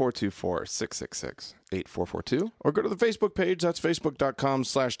voicemail at 424-666-8442. Or go to the Facebook page. That's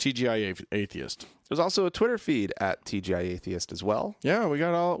facebook.com/TGIAtheist. There's also a Twitter feed at TGIAtheist as well. Yeah, we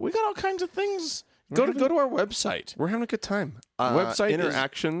got all kinds of things Go to our website. We're having a good time. Website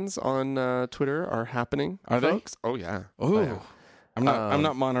interactions on Twitter are happening. Are folks. Oh yeah. Oh, yeah. I'm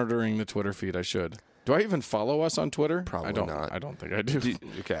not monitoring the Twitter feed. I should. Do I even follow us on Twitter? Probably not. I don't think I do.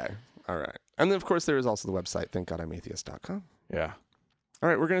 Okay. All right. And then, of course, there is also the website, thankgodimatheist.com. Yeah. All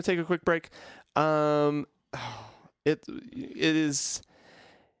right. We're going to take a quick break. It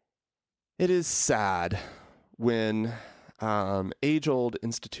is sad when age-old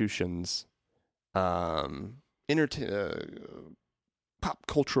institutions, pop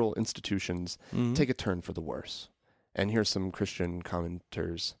cultural institutions, take a turn for the worse. And here's some Christian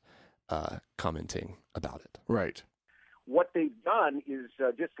commenters commenting about it. Right. What they've done is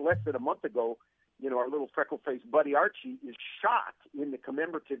just less than a month ago, our little freckle-faced buddy Archie is shot in the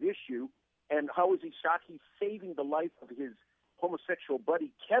commemorative issue. And how is he shot? He's saving the life of his homosexual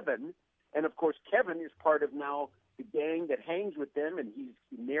buddy Kevin. And, of course, Kevin is part of now the gang that hangs with them, and he's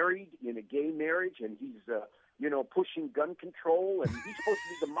married in a gay marriage, and he's, pushing gun control, and he's supposed to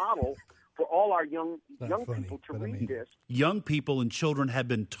be the model for all our young people to read this. Young people and children have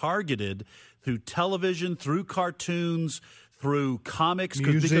been targeted through television, through cartoons, through comics,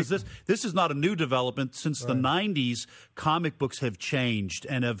 because this is not a new development. Since the 90s, comic books have changed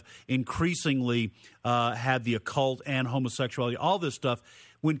and have increasingly had the occult and homosexuality, all this stuff.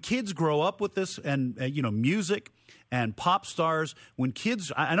 When kids grow up with this and, music and pop stars, when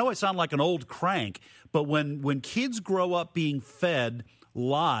kids, I know I sound like an old crank, but when kids grow up being fed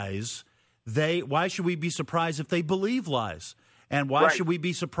lies, why should we be surprised if they believe lies? And why should we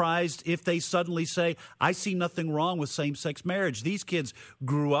be surprised if they suddenly say, I see nothing wrong with same-sex marriage? These kids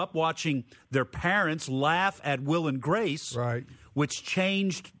grew up watching their parents laugh at Will and Grace, which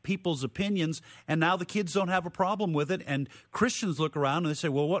changed people's opinions, and now the kids don't have a problem with it. And Christians look around and they say,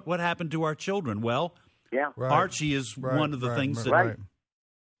 well, what happened to our children? Well, Archie is one of the things that...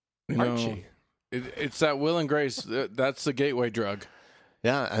 Archie. It's that Will and Grace. That's the gateway drug.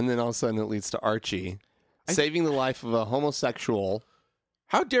 Yeah, and then all of a sudden it leads to Archie saving the life of a homosexual.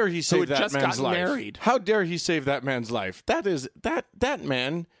 How dare he save that just man's got life? Married. How dare he save that man's life? That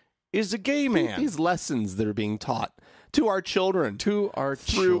man is a gay man. These lessons that are being taught to our children, through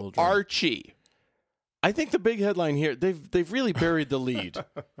Archie. I think the big headline here, they've really buried the lead.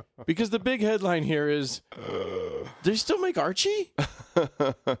 Because the big headline here is, they still make Archie?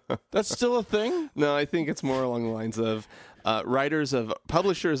 That's still a thing? No, I think it's more along the lines of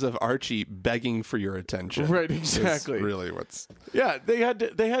publishers of Archie begging for your attention. Right, exactly. Is really what's... Yeah,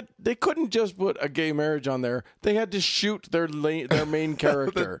 they couldn't just put a gay marriage on there. They had to shoot their main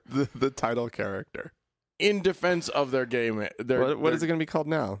character. the title character. In defense of their gay man. What is it going to be called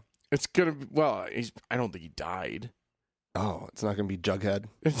now? It's going to be, I don't think he died. Oh, it's not going to be Jughead?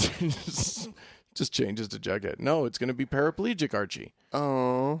 Just changes to Jughead. No, it's going to be paraplegic Archie.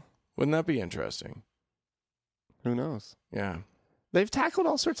 Oh. Wouldn't that be interesting? Who knows? Yeah. They've tackled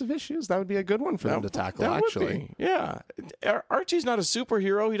all sorts of issues. That would be a good one for them to tackle, actually. Yeah. Archie's not a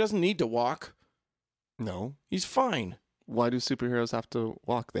superhero. He doesn't need to walk. No. He's fine. Why do superheroes have to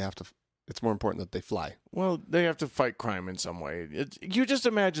walk? It's more important that they fly. Well, they have to fight crime in some way. You just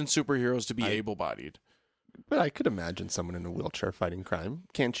imagine superheroes to be able-bodied. But I could imagine someone in a wheelchair fighting crime.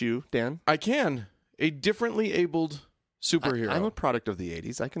 Can't you, Dan? I can. A differently abled superhero. I'm a product of the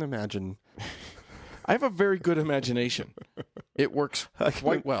 80s. I can imagine... I have a very good imagination. It works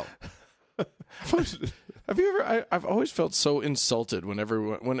quite well. Have you ever? I've always felt so insulted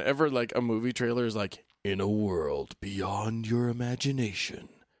whenever like a movie trailer is like, "In a world beyond your imagination."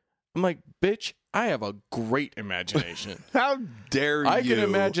 I'm like, bitch, I have a great imagination. How dare you? I can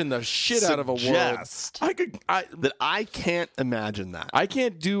imagine the shit out of a world. I can't imagine that. I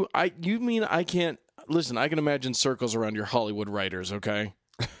can't do. You mean I can't? Listen, I can imagine circles around your Hollywood writers. Okay.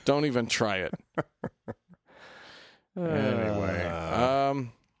 Don't even try it. Anyway,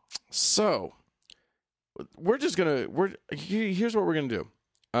 so here's what we're gonna do.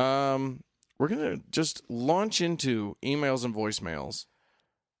 We're gonna just launch into emails and voicemails,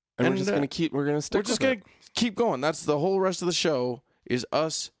 and we're just gonna keep going. That's the whole rest of the show is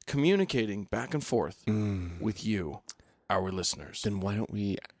us communicating back and forth with you, our listeners. Then why don't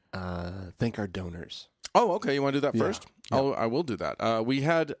we thank our donors? Oh, okay. You want to do that first? Yeah. Oh, I will do that. We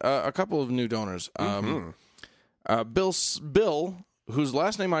had a couple of new donors. Bill, whose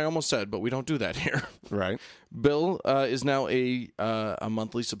last name I almost said, but we don't do that here. Right. Bill is now a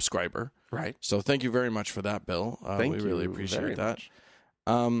monthly subscriber. Right. So thank you very much for that, Bill. Thank you. We really appreciate that.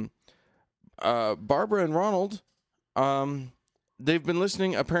 Much. Barbara and Ronald, they've been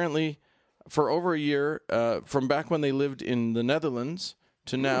listening apparently for over a year, from back when they lived in the Netherlands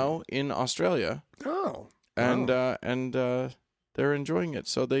to now in Australia. Oh. And they're enjoying it.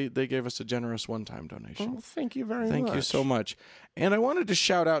 So they gave us a generous one-time donation. Oh, thank you very much. Thank you so much. And I wanted to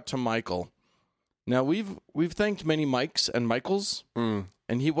shout out to Michael. Now, we've thanked many Mikes and Michaels, and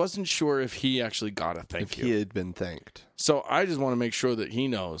he wasn't sure if he actually got a thank you. He had been thanked. So I just want to make sure that he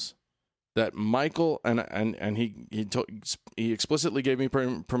knows that Michael, and he explicitly gave me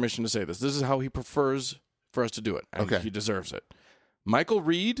permission to say this. This is how he prefers for us to do it, and he deserves it. Michael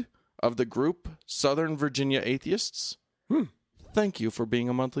Reed of the group Southern Virginia Atheists. Thank you for being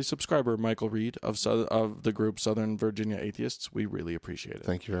a monthly subscriber, Michael Reed of the group Southern Virginia Atheists. We really appreciate it.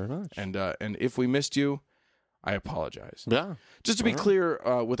 Thank you very much. And if we missed you, I apologize. Yeah. Just to be clear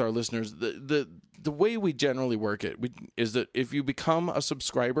with our listeners, the way we generally work it is that if you become a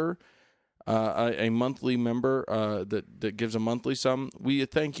subscriber, a monthly member that gives a monthly sum, we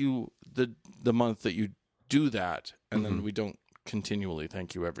thank you the month that you do that, and then we don't continually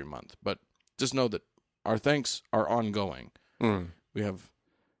thank you every month. But just know that our thanks are ongoing. We have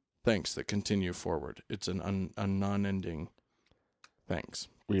thanks that continue forward. It's a non-ending thanks.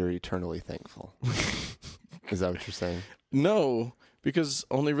 We are eternally thankful. Is that what you're saying? No, because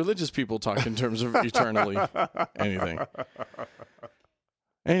only religious people talk in terms of eternally anything.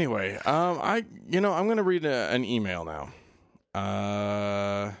 Anyway, I'm going to read an email now.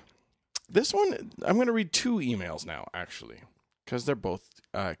 This one, I'm going to read 2 emails now, actually, because they're both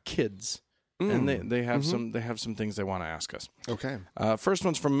kids. And they have some things they want to ask us. Okay. First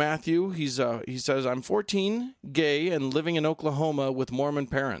one's from Matthew. He says, I'm 14, gay, and living in Oklahoma with Mormon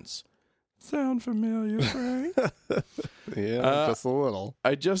parents. Sound familiar, Frank? Yeah, just a little.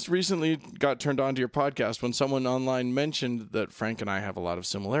 I just recently got turned on to your podcast when someone online mentioned that Frank and I have a lot of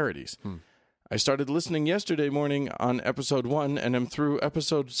similarities. I started listening yesterday morning on episode 1 and am through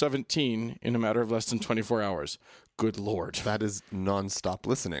episode 17 in a matter of less than 24 hours. Good Lord. That is nonstop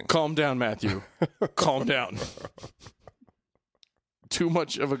listening. Calm down, Matthew. Calm down. Too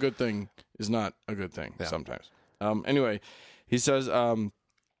much of a good thing is not a good thing sometimes. Anyway, he says,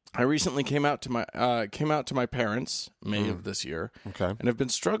 I recently came out to my parents May of this year, and have been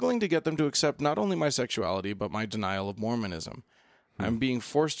struggling to get them to accept not only my sexuality but my denial of Mormonism. I'm being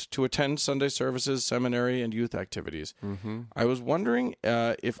forced to attend Sunday services, seminary, and youth activities. I was wondering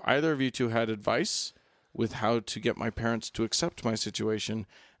if either of you two had advice with how to get my parents to accept my situation,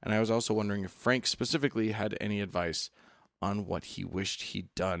 and I was also wondering if Frank specifically had any advice on what he wished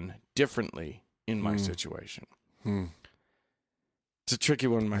he'd done differently in my situation. It's a tricky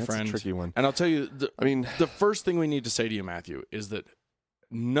one, my friend. It's a tricky one. And I'll tell you, the first thing we need to say to you, Matthew, is that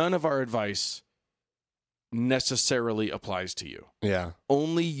none of our advice necessarily applies to you. Yeah.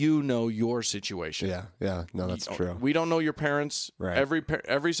 Only you know your situation. Yeah. No, that's true. We don't know your parents. Right.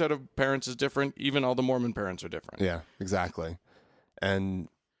 Every set of parents is different. Even all the Mormon parents are different. Yeah, exactly. And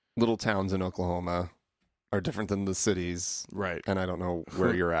little towns in Oklahoma are different than the cities. Right. And I don't know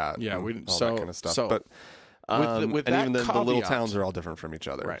where you're at. Yeah, all that kind of stuff. So, but with and that even the little caveat- towns are all different from each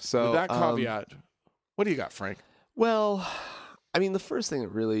other. Right. So with that caveat, what do you got, Frank? Well, I mean, the first thing that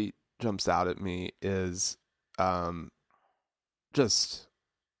really jumps out at me is just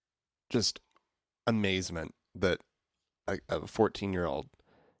amazement that a 14-year-old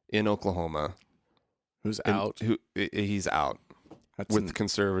in Oklahoma Who's out? He's out with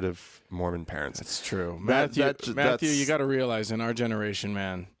conservative Mormon parents. That's true. Matthew, you got to realize in our generation,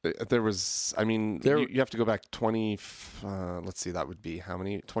 man, there was, I mean, you have to go back 20, let's see, that would be how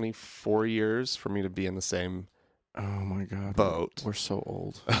many? 24 years for me to be in the same oh my God, boat. We're so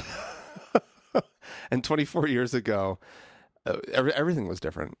old. And 24 years ago, everything was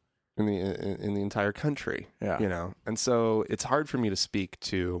different in the entire country. Yeah. You know, and so it's hard for me to speak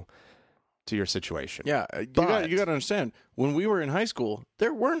to your situation. Yeah, you got to understand. When we were in high school,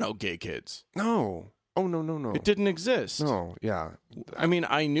 there were no gay kids. No. Oh no. It didn't exist. No. Yeah. I mean,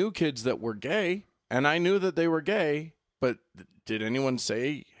 I knew kids that were gay, and I knew that they were gay. But did anyone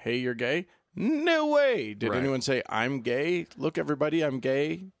say, "Hey, you're gay"? No way. Did anyone say, "I'm gay"? Look, everybody, I'm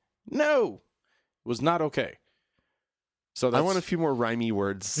gay. No. It was not okay. So I want a few more rhymey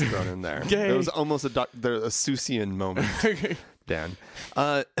words thrown in there. Gay. It was almost a Seussian moment, Dan.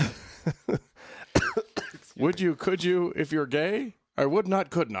 Could you, if you're gay? I would not,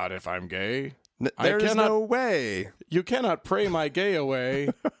 could not, if I'm gay. There's no way. You cannot pray my gay away,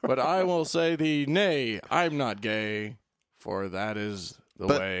 but I will say thee, nay, I'm not gay, for that is the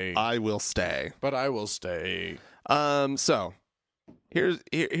way. I will stay. But I will stay. So here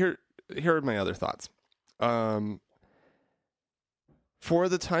are my other thoughts. For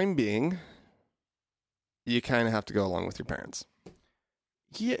the time being, you kind of have to go along with your parents.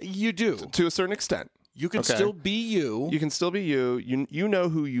 Yeah, you do. To a certain extent. You can still be you. You can still be you. You know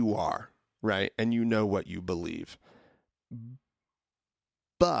who you are, right? And you know what you believe.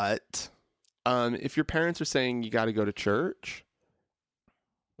 But if your parents are saying you got to go to church,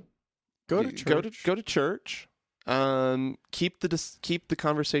 Go to church. Go to church. Keep the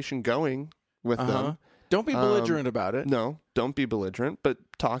conversation going with them. Don't be belligerent about it. No, don't be belligerent, but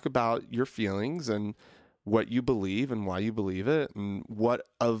talk about your feelings and what you believe and why you believe it, and what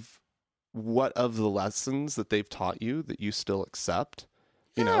of the lessons that they've taught you that you still accept.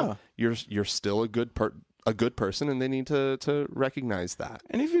 You know, you're still a good person, and they need to recognize that.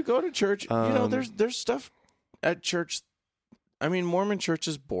 And if you go to church, there's stuff at church. I mean, Mormon church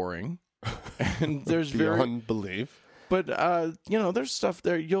is boring, and there's beyond belief. But there's stuff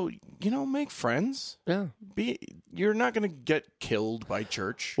there. You'll make friends. Yeah. You're not going to get killed by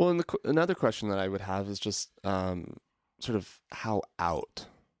church. Well, and another question that I would have is just sort of how out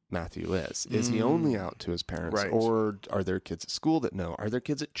Matthew is. Is he only out to his parents, Right. or are there kids at school that know? Are there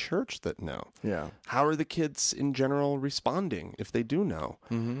kids at church that know? Yeah. How are the kids in general responding if they do know?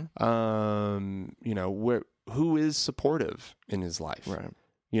 Who is supportive in his life? Right.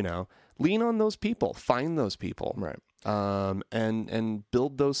 Lean on those people. Find those people. Right. And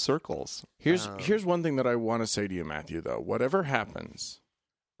build those circles. Here's one thing that I want to say to you, Matthew. Though, whatever happens,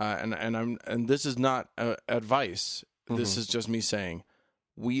 and this is not advice. This is just me saying,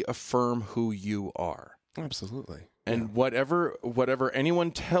 we affirm who you are. Absolutely. And whatever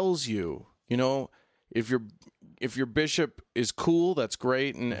anyone tells you, if your bishop is cool, that's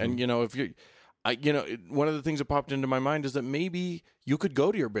great. And if you. One of the things that popped into my mind is that maybe you could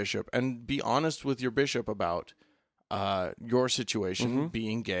go to your bishop and be honest with your bishop about your situation,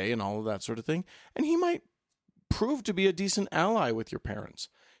 being gay and all of that sort of thing. And he might prove to be a decent ally with your parents.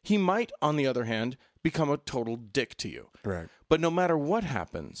 He might, on the other hand, become a total dick to you. Right. But no matter what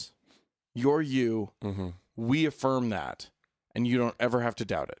happens, you're you. We affirm that, and you don't ever have to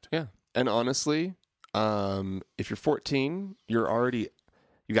doubt it. Yeah. And honestly, if you're 14,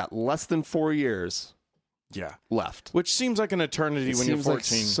 you got less than 4 years left. Which seems like an eternity when you're 14. Like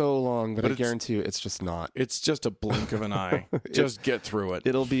so long, but I it's- guarantee you it's just not. It's just a blink of an eye. Just get through it.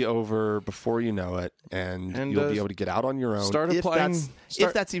 It'll be over before you know it, and you'll be able to get out on your own. Start applying.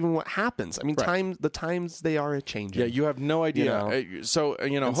 If that's even what happens. I mean, Right. the times they are changing. Yeah, you have no idea. Hopefully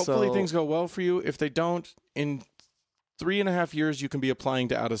so- things go well for you. If they don't, in 3.5 years, you can be applying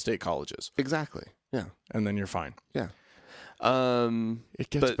to out-of-state colleges. Exactly. Yeah. And then you're fine. Yeah.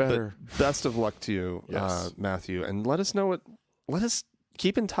 It gets better. But best of luck to you, Yes. Matthew, and let us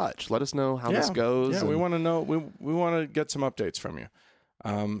keep in touch. Let us know how this goes. Yeah, we want to know. We want to get some updates from you.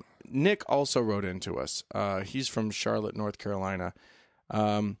 Nick also wrote into us. He's from Charlotte, North Carolina.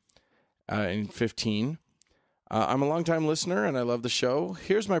 In 15. I'm a longtime listener and I love the show.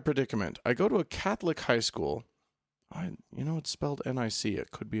 Here's my predicament. I go to a Catholic high school. It's spelled N-I-C. It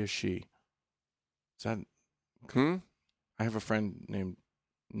could be a she. Is that? I have a friend named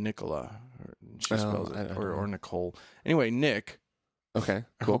Nicola. She spells it, or Nicole. Anyway, Nick. Okay,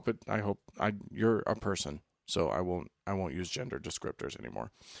 cool. You're a person, so I won't use gender descriptors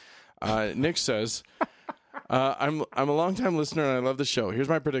anymore. Nick says, I'm a longtime listener and I love the show. Here's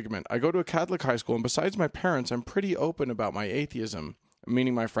my predicament. I go to a Catholic high school, and besides my parents, I'm pretty open about my atheism,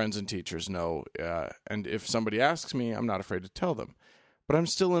 meaning my friends and teachers know. And if somebody asks me, I'm not afraid to tell them. But I'm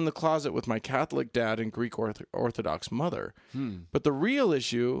still in the closet with my Catholic dad and Greek Orthodox mother. But the real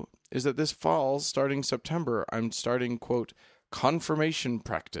issue is that this fall, starting September, I'm starting, quote, confirmation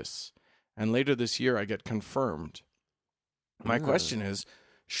practice. And later this year, I get confirmed. My question is,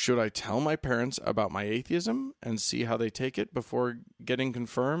 should I tell my parents about my atheism and see how they take it before getting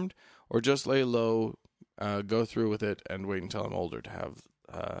confirmed? Or just lay low, go through with it, and wait until I'm older to have,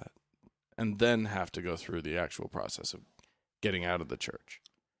 and then have to go through the actual process of getting out of the church?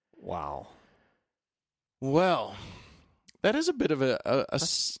 Wow. Well, that is a bit of a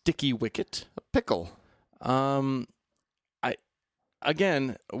sticky wicket. A pickle. We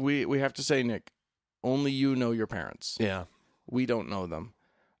have to say, Nick, only you know your parents. Yeah. We don't know them.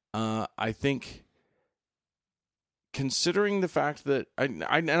 I think, considering the fact that I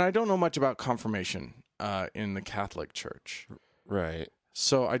don't know much about confirmation in the Catholic Church. Right.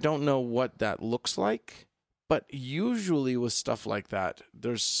 So I don't know what that looks like. But usually with stuff like that,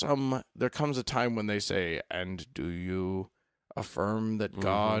 there comes a time when they say, and do you affirm that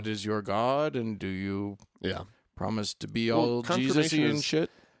God is your God? And do you promise to be all Jesus-y and shit?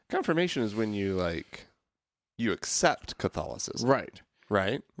 Confirmation is when you accept Catholicism. Right.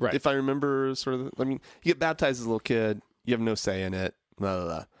 Right? Right. If I remember you get baptized as a little kid, you have no say in it, blah, blah,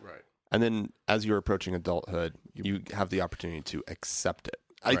 blah. Right. And then as you're approaching adulthood, you have the opportunity to accept it.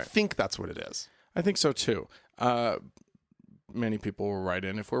 I think that's what it is. I think so too. Many people will write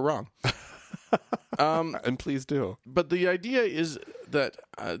in if we're wrong. And please do. But the idea is that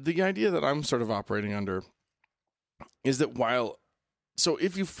I'm sort of operating under is that so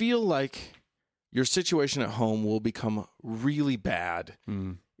if you feel like your situation at home will become really bad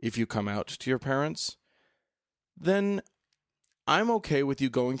if you come out to your parents, then I'm okay with you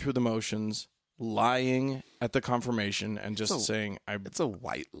going through the motions, lying at the confirmation, and just saying, It's a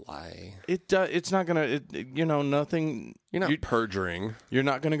white lie. It's not gonna, nothing. You're not perjuring. You're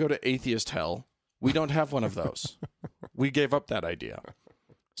not gonna go to atheist hell. We don't have one of those. We gave up that idea.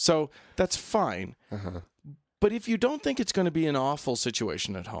 So that's fine. But if you don't think it's going to be an awful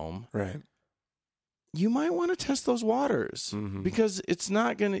situation at home, Right. you might want to test those waters because it's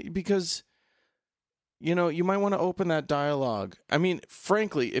not going to, because, you might want to open that dialogue. I mean,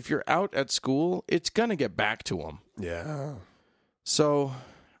 frankly, if you're out at school, it's going to get back to them. Yeah. So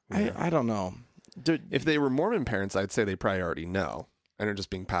I don't know. If they were Mormon parents, I'd say they probably already know and are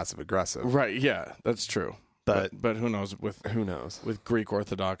just being passive aggressive. Right. Yeah, that's true. But who knows Who knows? with Greek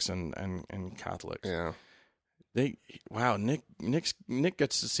Orthodox and Catholics. Yeah. Nick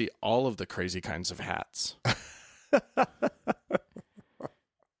gets to see all of the crazy kinds of hats.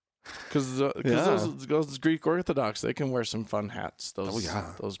 Because those Greek Orthodox, they can wear some fun hats. Those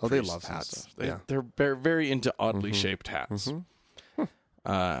they love hats. They're very into oddly shaped hats.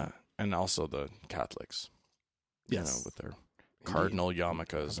 And also the Catholics, with their cardinal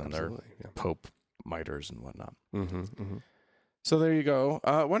yarmulkes and their Pope miters and whatnot. So there you go.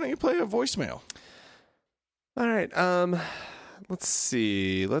 Why don't you play a voicemail? All right. Let's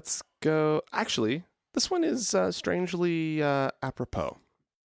see. Let's go. Actually, this one is strangely apropos.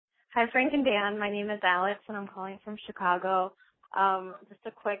 Hi, Frank and Dan. My name is Alex, and I'm calling from Chicago. Just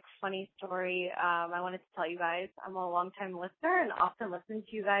a quick funny story I wanted to tell you guys. I'm a longtime listener and often listen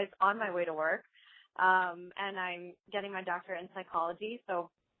to you guys on my way to work. And I'm getting my doctorate in psychology, so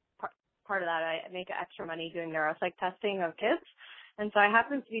part of that I make extra money doing neuropsych testing of kids. And so I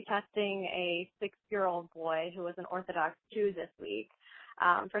happened to be testing a 6-year-old boy who was an Orthodox Jew this week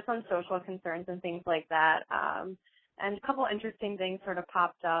for some social concerns and things like that. And a couple interesting things sort of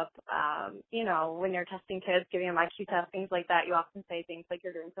popped up. When you're testing kids, giving them IQ tests, things like that, you often say things like,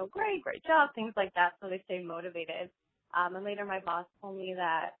 you're doing so great job, things like that, so they stay motivated. And later my boss told me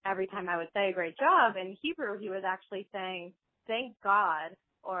that every time I would say great job in Hebrew, he was actually saying, thank God,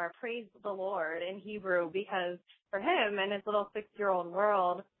 or praise the Lord in Hebrew, because for him in his little 6-year-old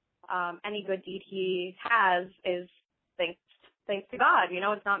world, any good deed he has is thanks to God.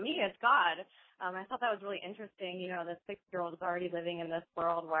 It's not me, it's God. I thought that was really interesting. The 6-year-old is already living in this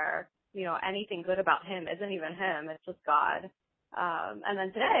world where, anything good about him isn't even him, it's just God. And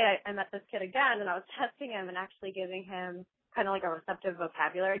then today I met this kid again, and I was testing him and actually giving him kind of like a receptive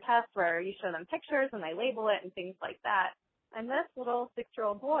vocabulary test where you show them pictures and they label it and things like that. And this little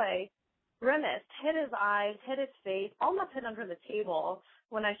 6-year-old boy grimaced, hid his eyes, hid his face, almost hid under the table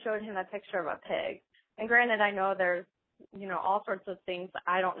when I showed him a picture of a pig. And granted, I know there's, all sorts of things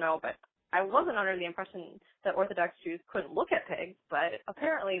I don't know, but I wasn't under the impression that Orthodox Jews couldn't look at pigs. But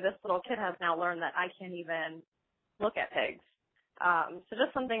apparently this little kid has now learned that I can't even look at pigs. So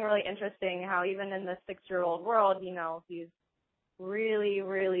just something really interesting how even in this 6-year-old world, he's really,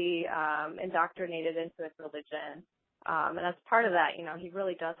 really indoctrinated into his religion. And as part of that, he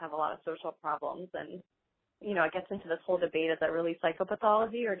really does have a lot of social problems. And, it gets into this whole debate, is it really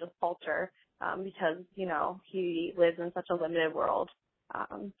psychopathology or just culture? Because, he lives in such a limited world.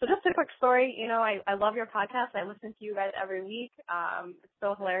 So just a quick story, I love your podcast. I listen to you guys every week. It's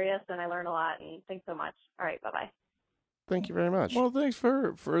so hilarious and I learn a lot, and thanks so much. All right. Bye-bye. Thank you very much. Well, thanks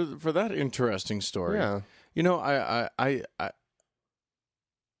for that interesting story. Yeah.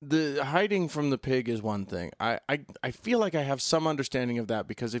 The hiding from the pig is one thing. I feel like I have some understanding of that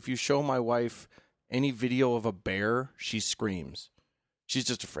because if you show my wife any video of a bear, she screams. She's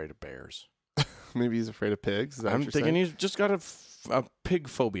just afraid of bears. Maybe he's afraid of pigs. Is that I'm what you're thinking saying? he's just got a pig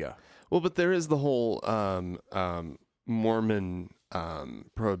phobia. Well, but there is the whole Mormon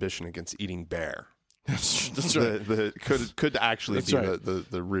prohibition against eating bear. That's right. Could actually That's be right.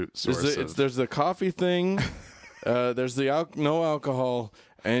 the root source. There's the coffee thing. There's the no alcohol,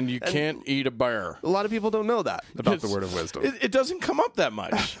 and you can't eat a bear. A lot of people don't know that about the word of wisdom. It doesn't come up that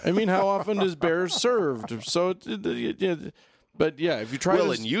much. I mean, how often is bear served? So, but yeah, if you try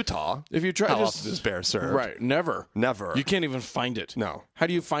in Utah, if you try how often is bear served? Right, never. You can't even find it. No. How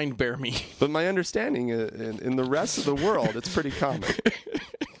do you find bear meat? But my understanding in the rest of the world, it's pretty common.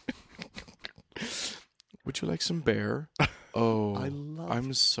 Would you like some bear? Oh,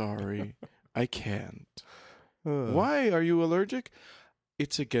 I'm sorry. I can't. Why are you allergic?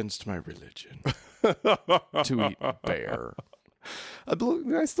 It's against my religion to eat bear. A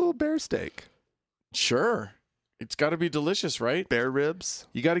nice little bear steak. Sure. It's got to be delicious, right? Bear ribs.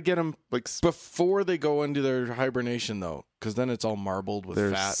 You got to get them Like before they go into their hibernation, though, because then it's all marbled with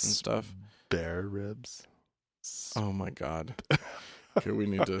There's fat and stuff. bear ribs. Oh my God. Okay, we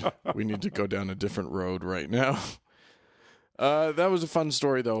need to go down a different road right now. That was a fun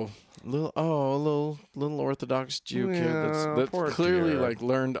story, though. A little Orthodox Jew kid that's poor clearly dear.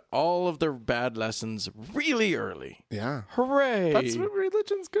 learned all of their bad lessons really early. Yeah. Hooray! That's what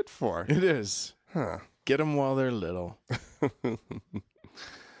religion's good for. It is. Huh. Get them while they're little.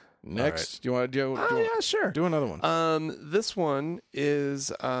 Next, do you want to Yeah, sure. do another one? This one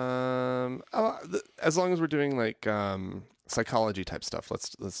is as long as we're doing like psychology type stuff,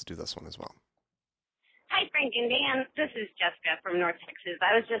 let's do this one as well. Hi, Frank and Dan. This is Jessica from North Texas.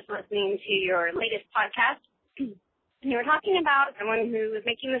 I was just listening to your latest podcast. You were talking about someone who was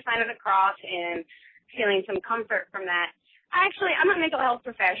making the sign of the cross and feeling some comfort from that. I'm a mental health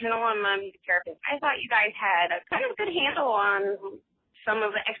professional. I'm a music therapist. I thought you guys had a kind of good handle on some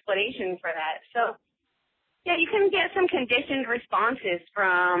of the explanation for that. So, yeah, you can get some conditioned responses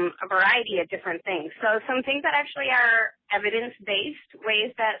from a variety of different things. So some things that actually are evidence-based,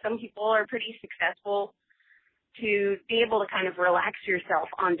 ways that some people are pretty successful to be able to kind of relax yourself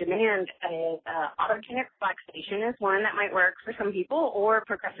on demand. Autogenic relaxation is one that might work for some people, or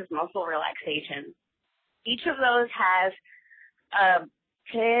progressive muscle relaxation. Each of those has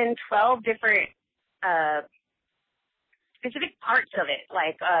 10, 12 different specific parts of it,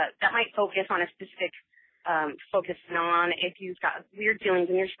 that might focus on a specific focusing on if you've got weird feelings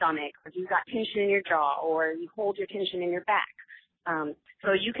in your stomach, or if you've got tension in your jaw, or you hold your tension in your back.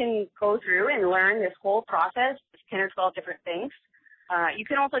 So you can go through and learn this whole process, 10 or 12 different things. You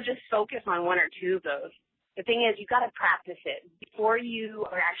can also just focus on one or two of those. The thing is, you've got to practice it before you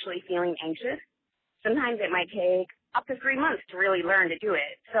are actually feeling anxious. Sometimes it might take up to 3 months to really learn to do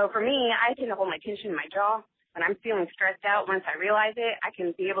it. So for me, I tend to hold my tension in my jaw. When I'm feeling stressed out, once I realize it, I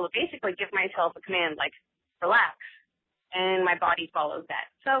can be able to basically give myself a command like, relax, and my body follows that.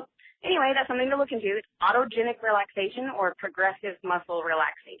 So anyway, that's something to look into. It's autogenic relaxation or progressive muscle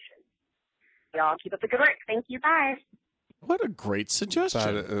relaxation. Y'all keep up the good work. Thank you. Bye. What a great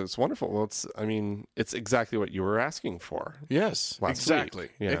suggestion. It's wonderful. Well, it's exactly what you were asking for. Yes, last exactly.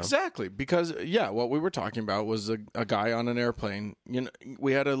 week, you know? Exactly. Because, what we were talking about was a guy on an airplane.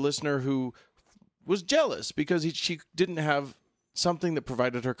 We had a listener who was jealous because she didn't have something that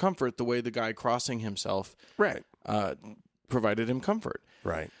provided her comfort the way the guy crossing himself provided him comfort.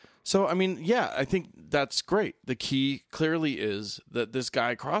 Right. So, I think that's great. The key clearly is that this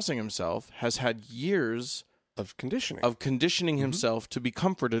guy crossing himself has had years of conditioning. Himself to be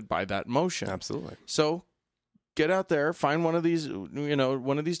comforted by that motion. Absolutely. So get out there, find one of these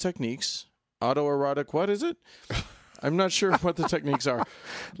techniques. Autoerotic, what is it? I'm not sure what the techniques are.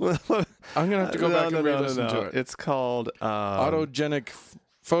 I'm going to have to go back and re-listen to it. It's called autogenic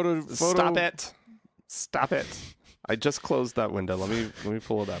photo. Stop it. I just closed that window. Let me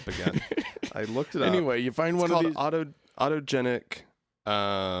pull it up again. I looked it up. Anyway, you find one of these autogenic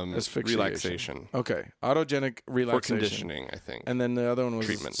asphyxiation. Relaxation. Okay, autogenic relaxation for conditioning, I think. And then the other one was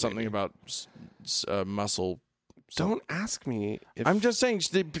treatment, something about muscle. Don't ask me. I'm just saying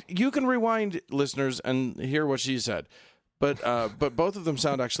you can rewind, listeners, and hear what she said. But both of them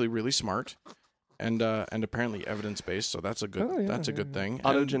sound actually really smart, and apparently evidence based. So that's a good a good thing.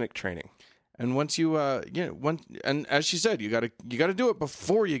 Autogenic training. And once you and as she said, you got to do it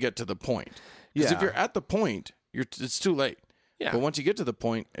before you get to the point. Because if you're at the point, it's too late. Yeah. But once you get to the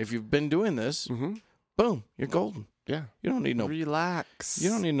point, if you've been doing this, boom, you're golden. Yeah. You don't need no relax. You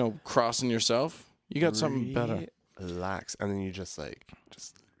don't need no crossing yourself. You got something better. Relax, and then you just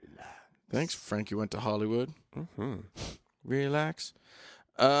relax. Thanks, Frank. You went to Hollywood. Relax.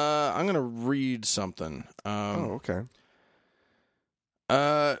 I'm gonna read something. Okay.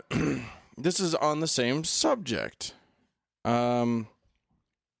 This is on the same subject.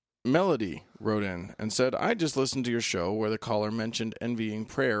 Melody wrote in and said, I just listened to your show where the caller mentioned envying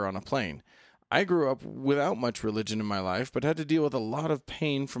prayer on a plane. I grew up without much religion in my life, but had to deal with a lot of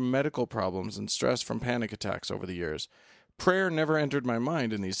pain from medical problems and stress from panic attacks over the years. Prayer never entered my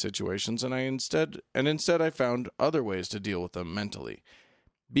mind in these situations, and instead I found other ways to deal with them mentally.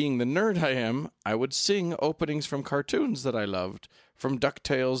 Being the nerd I am, I would sing openings from cartoons that I loved, from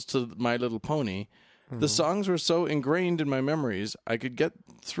DuckTales to My Little Pony. The songs were so ingrained in my memories, I could get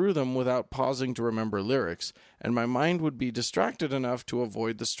through them without pausing to remember lyrics, and my mind would be distracted enough to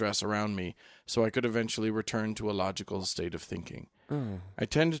avoid the stress around me, so I could eventually return to a logical state of thinking. I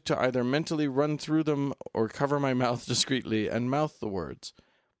tend to either mentally run through them or cover my mouth discreetly and mouth the words.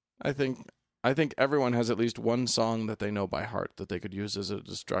 I think everyone has at least one song that they know by heart that they could use as a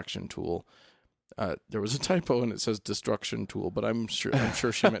distraction tool. There was a typo and it says destruction tool, but I'm sure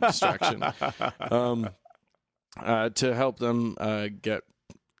she meant distraction. To help them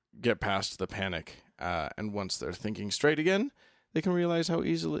get past the panic, and once they're thinking straight again, they can realize how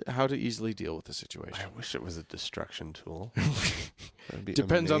to easily deal with the situation. I wish it was a destruction tool.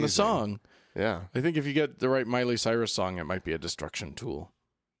 Depends on the song. Yeah. I think if you get the right Miley Cyrus song, it might be a destruction tool.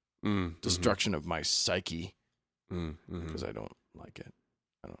 Destruction of my psyche. Because I don't like it.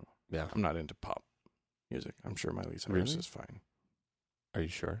 I don't know. Yeah. I'm not into pop music. I'm sure Miley Cyrus is fine. Are you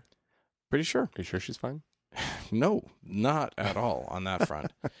sure? Pretty sure. Are you sure she's fine? No, not at all on that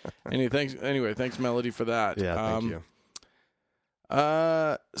front. Anyway, thanks, Melody, for that. Yeah, thank you.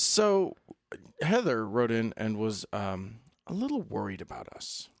 So Heather wrote in and was a little worried about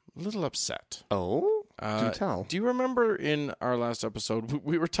us, a little upset. Oh, do tell. Do you remember in our last episode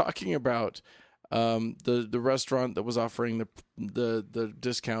we were talking about the restaurant that was offering the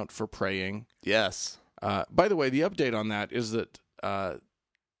discount for praying? Yes. By the way, the update on that is that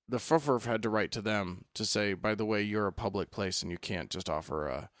the FUFRF had to write to them to say, by the way, you're a public place and you can't just offer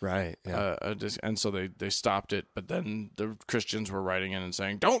a and so they stopped it. But then the Christians were writing in and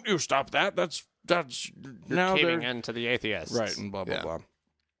saying, "Don't you stop that? That's now they're caving into the atheists, right?" And blah blah blah.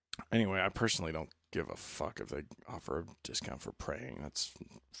 Anyway, I personally don't give a fuck if they offer a discount for praying. That's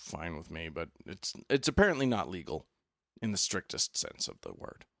fine with me, but it's apparently not legal in the strictest sense of the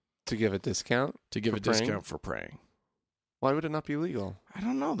word to give a discount discount for praying. Why would it not be legal? I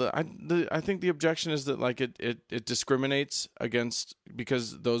don't know. I think the objection is that like it discriminates against,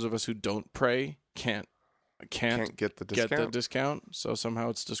 because those of us who don't pray can't get the discount. So somehow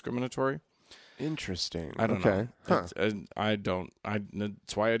it's discriminatory. Interesting. I don't know. Huh.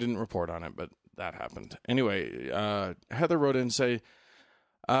 That's why I didn't report on it, but that happened. Anyway, Heather wrote in and say,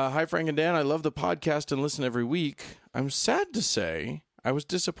 "Hi Frank and Dan, I love the podcast and listen every week. I'm sad to say I was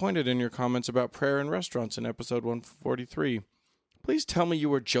disappointed in your comments about prayer in restaurants in episode 143. Please tell me you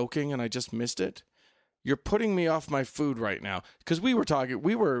were joking and I just missed it. You're putting me off my food right now." Because we were talking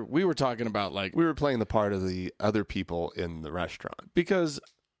about like we were playing the part of the other people in the restaurant, because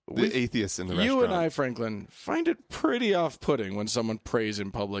the atheists in the restaurant. You and I, Franklin, find it pretty off-putting when someone prays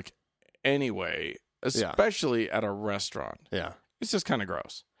in public anyway, especially at a restaurant. Yeah, it's just kind of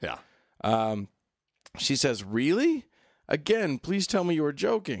gross. Yeah. She says, "Really? Again, please tell me you were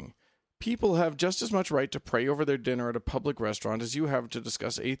joking. People have just as much right to pray over their dinner at a public restaurant as you have to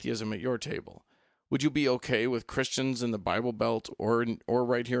discuss atheism at your table. Would you be okay with Christians in the Bible Belt or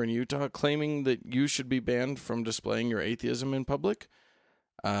right here in Utah claiming that you should be banned from displaying your atheism in public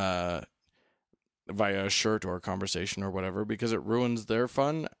via a shirt or a conversation or whatever because it ruins their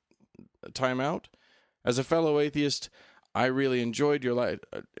fun time out? As a fellow atheist, I really enjoyed your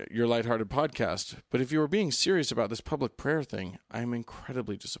lighthearted podcast, but if you were being serious about this public prayer thing, I'm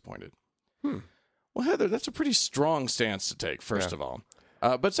incredibly disappointed." Well, Heather, that's a pretty strong stance to take, first of all.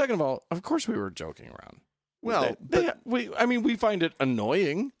 But second of all, of course we were joking around. Well, we find it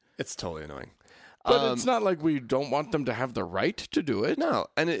annoying. It's totally annoying. But it's not like we don't want them to have the right to do it. No,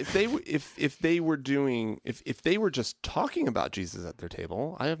 and if they were just talking about Jesus at their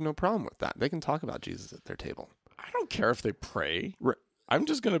table, I have no problem with that. They can talk about Jesus at their table. I don't care if they pray. Right. I'm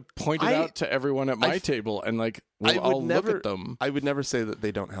just going to point it out to everyone at my table and I'll look at them. I would never say that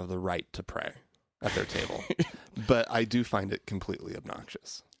they don't have the right to pray at their table, but I do find it completely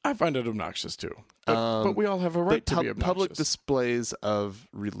obnoxious. I find it obnoxious too. But we all have a right to be obnoxious. Public displays of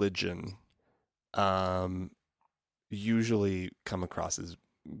religion usually come across as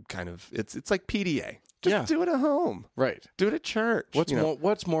kind of it's like PDA. Just do it at home. Right. Do it at church.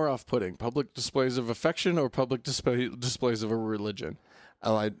 What's more off-putting? Public displays of affection or public displays of a religion?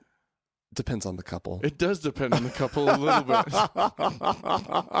 Oh, depends on the couple. It does depend on the couple a little bit.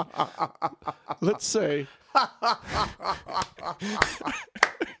 Let's say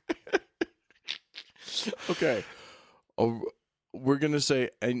okay. We're going to say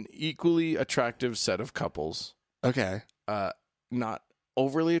an equally attractive set of couples. Okay. Not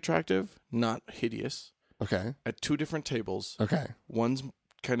overly attractive, not hideous. Okay. At two different tables. Okay. One's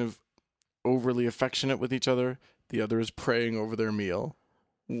kind of overly affectionate with each other. The other is praying over their meal.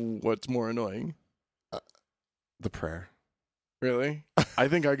 What's more annoying? The prayer. Really? I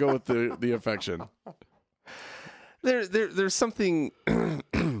think I go with the affection. There's something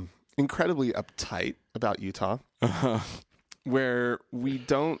incredibly uptight about Utah where we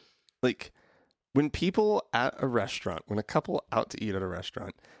don't like when people at a restaurant, when a couple out to eat at a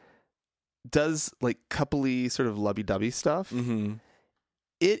restaurant does like coupley sort of lovey-dovey stuff,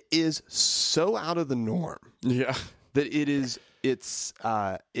 it is so out of the norm. Yeah. That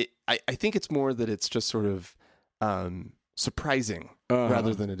I think it's more that it's just sort of surprising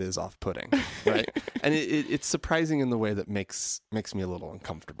rather than it is off-putting, right? And it's surprising in the way that makes me a little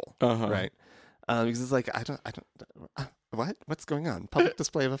uncomfortable, right? Because it's like what's going on? Public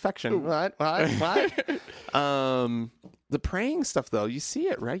display of affection. What? The praying stuff, though, you see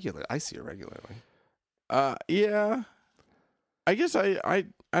it regularly. I see it regularly. Yeah. I guess I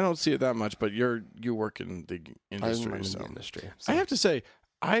don't see it that much, but you work in the industry. I'm in so. the industry. I have to say,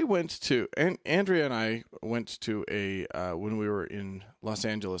 I went to, and Andrea and I went to when we were in Los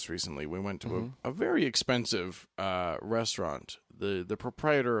Angeles recently, we went to a very expensive restaurant, the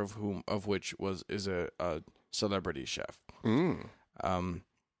proprietor of which is a celebrity chef.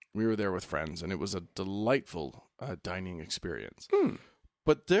 We were there with friends, and it was a delightful dining experience.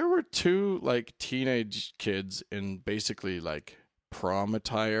 But there were two like teenage kids in basically like prom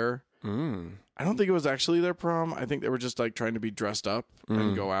attire. I don't think it was actually their prom. I think they were just like trying to be dressed up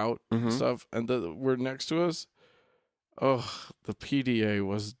and go out and stuff. And were next to us. Oh, the PDA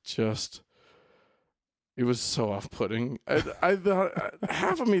was just. It was so off-putting. I thought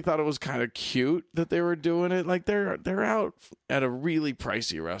half of me thought it was kind of cute that they were doing it. Like they're out at a really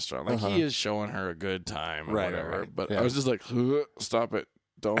pricey restaurant. Like he is showing her a good time or whatever. Right. But I was just like, stop it.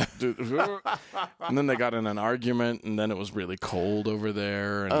 Don't do And then they got in an argument, and then it was really cold over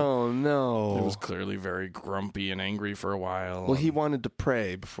there. And oh, no. It was clearly very grumpy and angry for a while. Well, he wanted to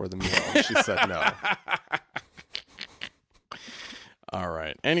pray before the meal. She said no. All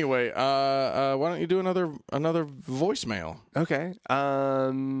right. Anyway, why don't you do another voicemail? Okay.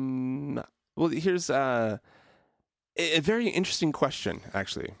 Well, here's a very interesting question,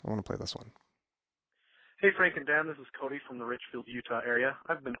 actually. I want to play this one. Hey, Frank and Dan, this is Cody from the Richfield, Utah area.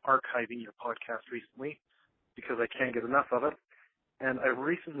 I've been archiving your podcast recently because I can't get enough of it. And I've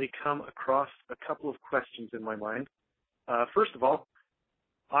recently come across a couple of questions in my mind. First of all,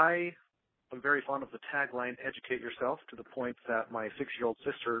 I am very fond of the tagline, educate yourself, to the point that my 6-year-old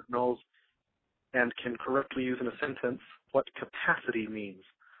sister knows and can correctly use in a sentence what capacity means,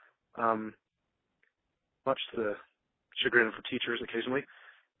 much to the chagrin for teachers occasionally.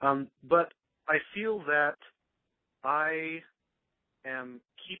 But I feel that I am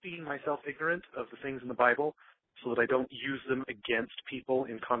keeping myself ignorant of the things in the Bible so that I don't use them against people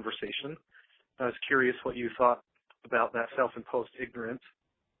in conversation. I was curious what you thought about that self-imposed ignorance.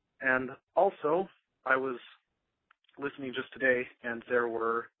 And also, I was listening just today, and there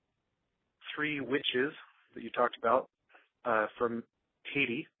were 3 witches that you talked about from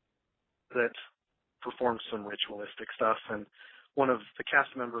Haiti that performed some ritualistic stuff, and one of the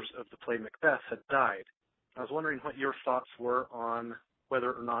cast members of the play Macbeth had died. I was wondering what your thoughts were on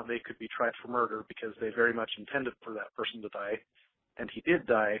whether or not they could be tried for murder, because they very much intended for that person to die, and he did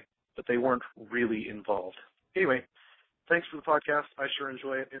die, but they weren't really involved. Anyway, thanks for the podcast. I sure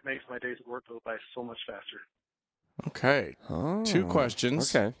enjoy it. It makes my days at work go by so much faster. Okay. 2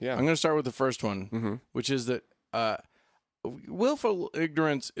 questions. Okay, yeah. I'm going to start with the first one, which is that willful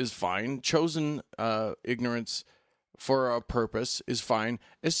ignorance is fine. Chosen ignorance for a purpose is fine,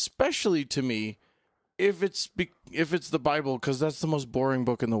 especially to me if it's the Bible, because that's the most boring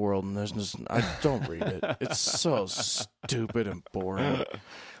book in the world, and I don't read it. It's so stupid and boring.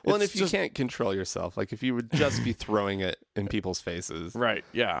 Well, and if you can't control yourself, like if you would just be throwing it in people's faces, right?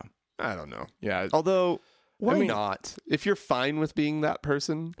 Yeah, I don't know. Yeah, although why not? If you're fine with being that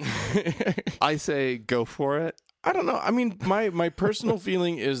person, I say go for it. I don't know. I mean, my personal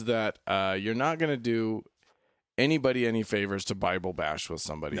feeling is that you're not going to do anybody any favors to Bible bash with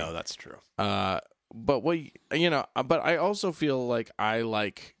somebody. No, that's true. But but I also feel like I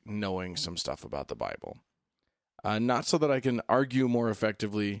like knowing some stuff about the Bible. Not so that I can argue more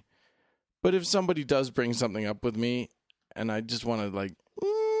effectively, but if somebody does bring something up with me and I just want to like,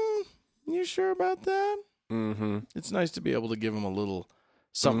 you sure about that? Mm-hmm. It's nice to be able to give them a little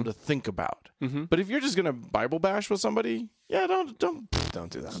something to think about. Mm-hmm. But if you're just going to Bible bash with somebody, don't do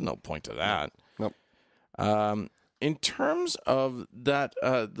that. There's no point to that. Nope. In terms of that,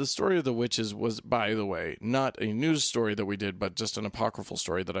 the story of the witches was, by the way, not a news story that we did, but just an apocryphal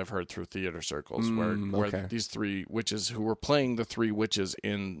story that I've heard through theater circles, where these 3 witches who were playing the 3 witches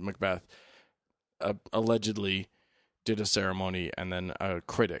in Macbeth allegedly did a ceremony, and then a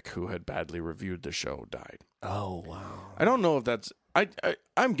critic who had badly reviewed the show died. Oh, wow. I don't know if that's...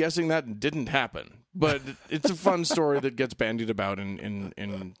 I'm guessing that didn't happen, but it's a fun story that gets bandied about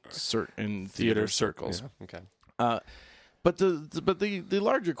in theater circles. Yeah, okay. But the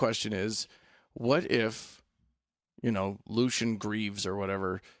larger question is, what if, Lucian Greaves or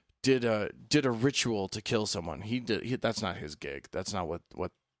whatever did a ritual to kill someone? That's not his gig. That's not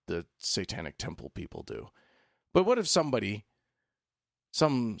what the Satanic Temple people do. But what if somebody,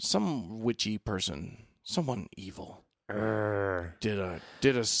 some witchy person, someone evil,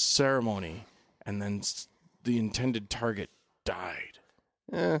 did a ceremony, and then the intended target died.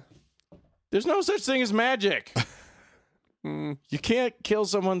 There's no such thing as magic. You can't kill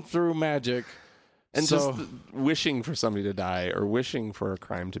someone through magic. And just wishing for somebody to die or wishing for a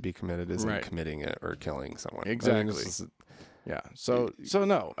crime to be committed isn't committing it or killing someone. Exactly. So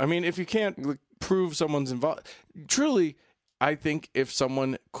no. I mean, if you can't prove someone's involved, truly, I think if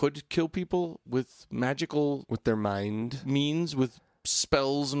someone could kill people with magical, with their mind means, with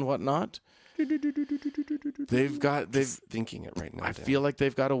spells and whatnot, they've thinking it right now. I feel like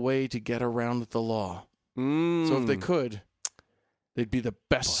they've got a way to get around the law. So if they could, they'd be the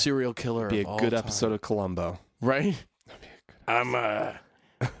best serial killer of all time. Be a good episode of Columbo. Right? I'm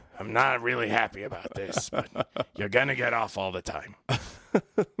not really happy about this, but you're going to get off all the time.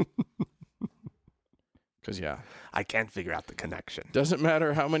 Because, I can't figure out the connection. Doesn't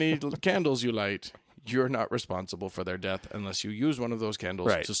matter how many candles you light, you're not responsible for their death unless you use one of those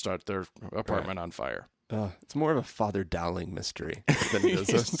candles to start their apartment on fire. It's more of a Father Dowling mystery than it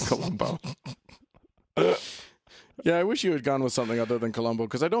is a Columbo. Yeah, I wish you had gone with something other than Columbo,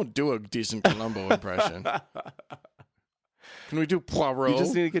 because I don't do a decent Columbo impression. Can we do Poirot? You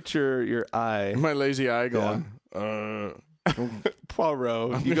just need to get your eye. My lazy eye going.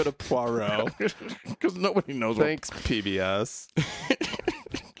 Poirot. You go to Poirot. Because nobody knows Thanks, PBS.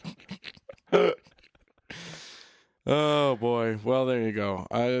 Oh, boy. Well, there you go.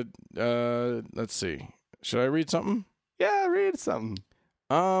 Let's see. Should I read something? Yeah, read something.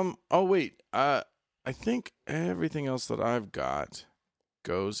 Oh, wait. I think everything else that I've got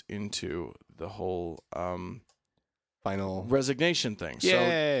goes into the whole final resignation thing.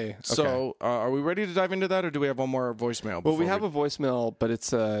 Yay! So are we ready to dive into that, or do we have one more voicemail? Well, we have a voicemail, but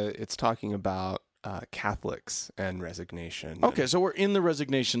it's talking about Catholics and resignation. Okay, so we're in the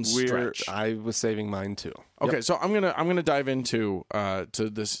resignation stretch. I was saving mine too. Okay, so I'm gonna dive into to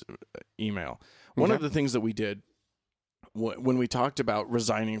this email. One of the things that we did when we talked about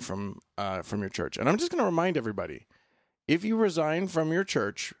resigning from your church, and I'm just going to remind everybody, if you resign from your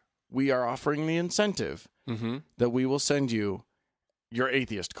church, we are offering the incentive that we will send you your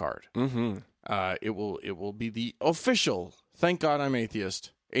atheist card. It will be the official "Thank God I'm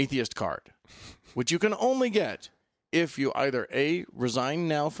atheist" card, which you can only get if you either A, resign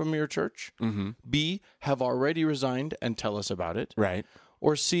now from your church, B, have already resigned and tell us about it, right,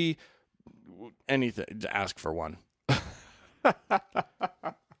 or C, anything, ask for one.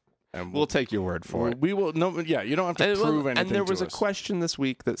 And we'll take your word for it. We will. No, yeah, you don't have to prove anything. And there was to a us. question this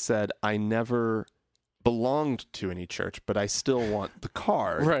week that said, "I never belonged to any church, but I still want the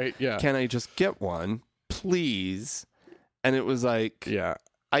card. Right? Yeah. Can I just get one, please?" And it was like, yeah,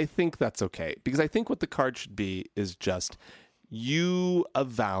 I think that's okay, because I think what the card should be is just you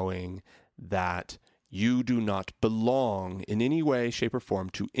avowing that you do not belong in any way, shape, or form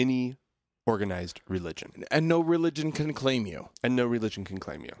to any organized religion. And no religion can claim you.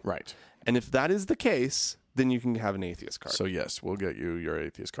 Right. And if that is the case, then you can have an atheist card. So yes, we'll get you your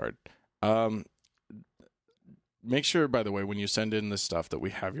atheist card. Make sure, by the way, when you send in this stuff, that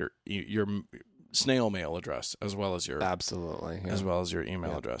we have your snail mail address as well as your as well as your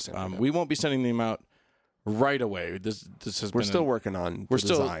email address. We won't be sending them out right away. This has we're still working on the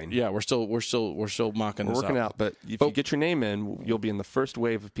design. Yeah, we're still mocking this working out. But if you get your name in, you'll be in the first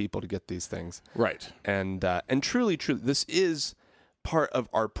wave of people to get these things. Right. And truly, this is part of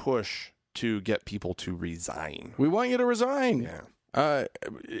our push to get people to resign. We want you to resign. Yeah.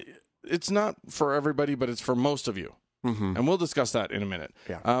 It's not for everybody, but it's for most of you. And we'll discuss that in a minute.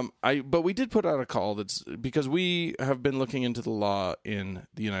 Yeah. But we did put out a call that's because we have been looking into the law in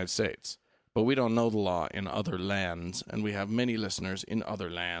the United States. But we don't know the law in other lands, and we have many listeners in other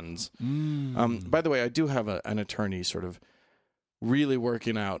lands. By the way, I do have an attorney sort of really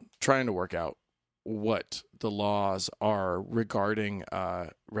trying to work out what the laws are regarding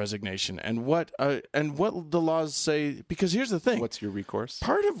resignation and what the laws say. Because here's the thing: what's your recourse?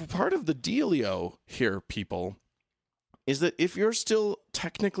 Part of the dealio here, people, is that if you're still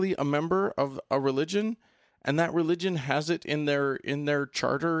technically a member of a religion, and that religion has it in their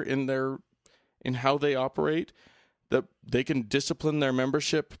charter, in how they operate, that they can discipline their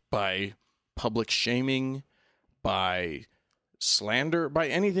membership by public shaming, by slander, by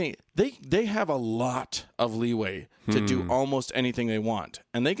anything. They have a lot of leeway to do almost anything they want.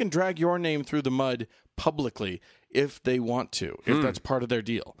 And they can drag your name through the mud publicly if they want to, if that's part of their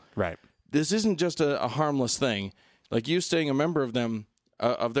deal. Right. This isn't just a harmless thing. Like, you staying a member of them,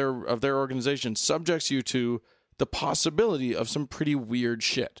 of their organization, subjects you to the possibility of some pretty weird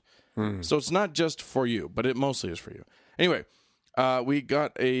shit. So it's not just for you, but it mostly is for you. Anyway, we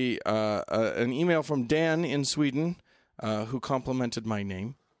got an email from Dan in Sweden. who complimented my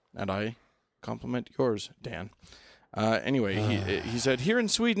name, and I compliment yours, Dan. Anyway, he said, here in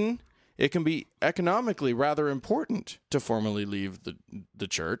Sweden, it can be economically rather important to formally leave the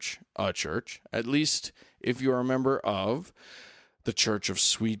church, a church, at least if you are a member of the Church of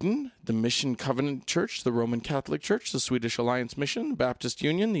Sweden, the Mission Covenant Church, the Roman Catholic Church, the Swedish Alliance Mission, the Baptist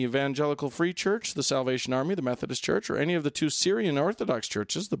Union, the Evangelical Free Church, the Salvation Army, the Methodist Church, or any of the 2 Syrian Orthodox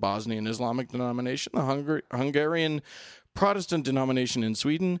churches, the Bosnian Islamic denomination, the Hungarian Protestant denomination in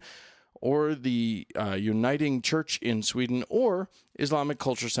Sweden, or the Uniting Church in Sweden, or Islamic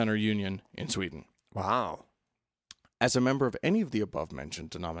Culture Center Union in Sweden. Wow. As a member of any of the above-mentioned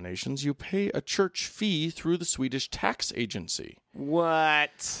denominations, you pay a church fee through the Swedish tax agency.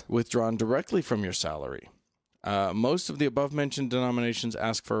 What? Withdrawn directly from your salary. Most of the above-mentioned denominations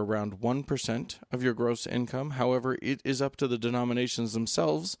ask for around 1% of your gross income. However, it is up to the denominations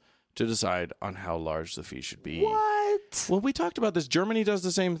themselves to decide on how large the fee should be. What? Well, we talked about this. Germany does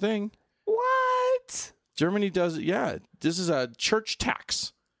the same thing. What? Germany does, yeah. This is a church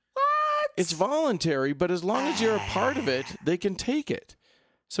tax. It's voluntary, but as long as you're a part of it, they can take it.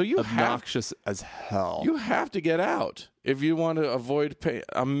 So you obnoxious as hell. You have to get out if you want to avoid pay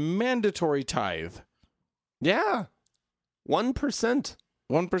a mandatory tithe. Yeah, 1%,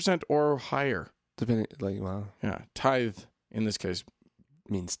 1% or higher, depending. Like, wow, yeah, tithe in this case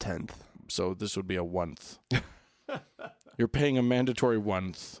means tenth. So this would be a 1/. You're paying a mandatory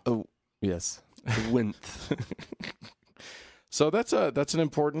 1/. Oh, yes, a 1/. So that's an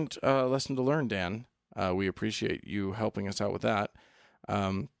important lesson to learn, Dan. We appreciate you helping us out with that.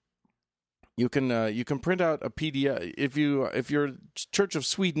 You can print out a PDF if you're Church of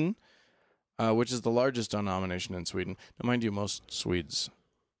Sweden, which is the largest denomination in Sweden. Now, mind you, most Swedes.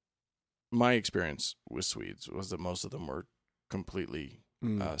 My experience with Swedes was that most of them were completely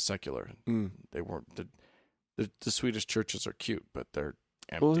secular. They weren't the Swedish churches are cute, but they're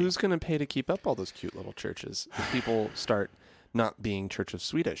empty. Well, who's going to pay to keep up all those cute little churches if people start not being Church of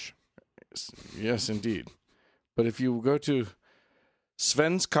Swedish? Yes, indeed. But if you go to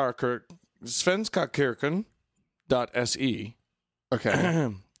svenskakirken.se,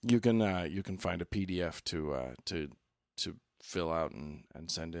 okay, you can find a PDF to fill out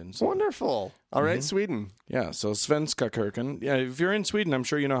and send in. So, wonderful. All right, Sweden. Yeah, so Svenskakirken. Yeah, if you're in Sweden, I'm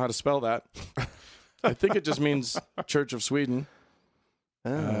sure you know how to spell that. I think it just means Church of Sweden.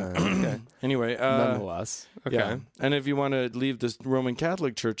 Okay. Anyway, nonetheless, okay. Yeah. And if you want to leave the Roman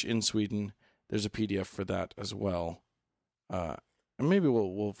Catholic Church in Sweden, there's a PDF for that as well. And maybe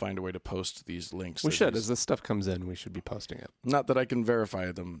we'll find a way to post these links. We should. As this stuff comes in, we should be posting it. Not that I can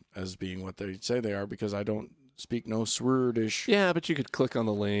verify them as being what they say they are, because I don't speak no Swedish. Yeah, but you could click on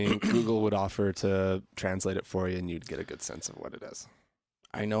the link. Google would offer to translate it for you, and you'd get a good sense of what it is.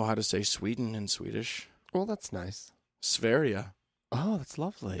 I know how to say Sweden in Swedish. Well, that's nice. Sverige. Oh, that's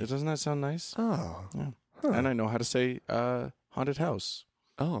lovely. Doesn't that sound nice? Oh. Yeah. Huh. And I know how to say haunted house.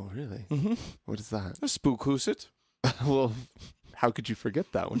 Oh, really? Mm-hmm. What is that? A spookhuset. Well, how could you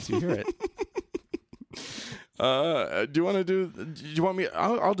forget that once you hear it? Do you want to do? Do you want me?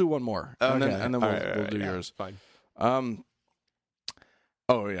 I'll do one more, and Okay. then we'll do yours. Fine. Oh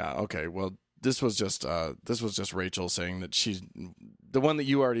yeah. Okay. Well, this was just Rachel saying that she's the one that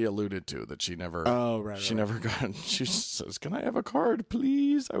you already alluded to, that she never. Oh right. She never got. She says, "Can I have a card,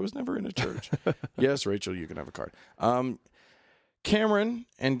 please? I was never in a church." Yes, Rachel, you can have a card. Cameron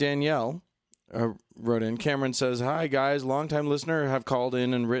and Danielle wrote in. Cameron says, "Hi guys, longtime listener, have called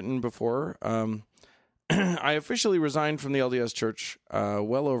in and written before. I officially resigned from the LDS Church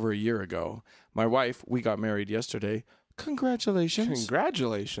well over a year ago. My wife, we got married yesterday. Congratulations.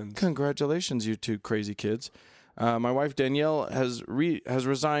 Congratulations, you two crazy kids. My wife Danielle has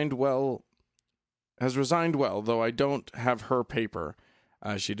resigned well, though I don't have her paper.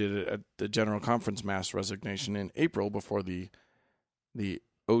 She did it at the General Conference mass resignation in April before the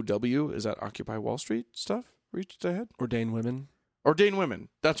OW, is that Occupy Wall Street stuff, reached ahead? Ordain women.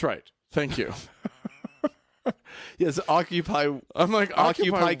 That's right. Thank you. Yes, Occupy. I'm like,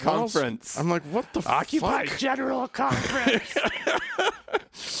 Occupy Conference. I'm like, what the Occupy fuck? General Conference.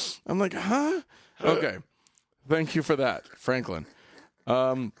 I'm like, huh? Okay. Thank you for that, Franklin.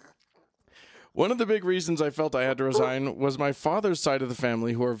 One of the big reasons I felt I had to resign was my father's side of the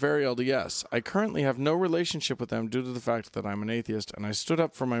family, who are very LDS. I currently have no relationship with them due to the fact that I'm an atheist, and I stood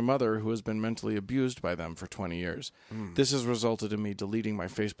up for my mother, who has been mentally abused by them for 20 years. This has resulted in me deleting my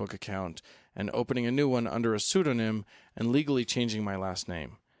Facebook account and opening a new one under a pseudonym and legally changing my last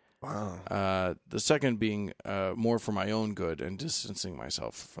name. Wow. The second being more for my own good and distancing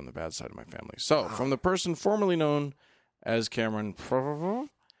myself from the bad side of my family. So, from the person formerly known as Cameron,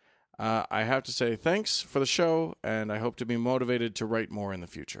 I have to say thanks for the show, and I hope to be motivated to write more in the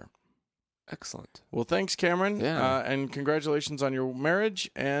future. Excellent. Well, thanks, Cameron. Yeah. And congratulations on your marriage,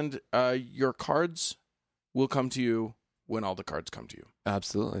 and your cards will come to you when all the cards come to you.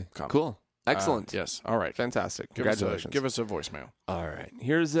 Absolutely. Come. Cool. Excellent. Yes. All right. Fantastic. Congratulations. Give us a voicemail. All right.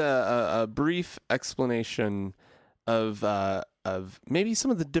 Here's a brief explanation of maybe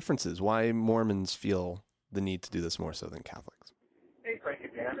some of the differences, why Mormons feel the need to do this more so than Catholics. Hey, Frank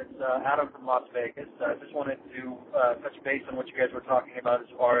and Dan. It's Adam from Las Vegas. I just wanted to touch base on what you guys were talking about as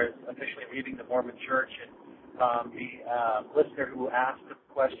far as officially leaving the Mormon Church. And the listener who asked the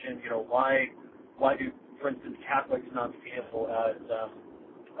question, why do, for instance, Catholics not feel as,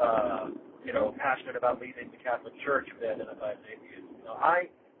 passionate about leaving the Catholic Church if they identify as atheists? I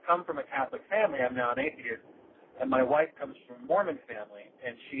come from a Catholic family. I'm now an atheist. And my wife comes from a Mormon family,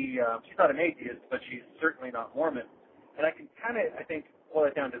 and she's not an atheist, but she's certainly not Mormon. And I can kind of, I think, boil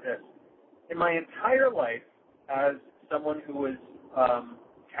it down to this. In my entire life, as someone who was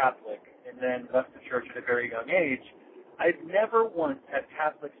Catholic and then left the church at a very young age, I've never once had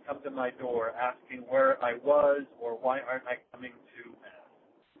Catholics come to my door asking where I was or why aren't I coming to Mass.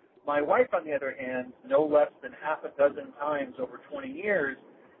 My wife, on the other hand, no less than half a dozen times over 20 years,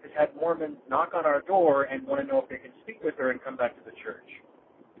 has had Mormons knock on our door and want to know if they can speak with her and come back to the church.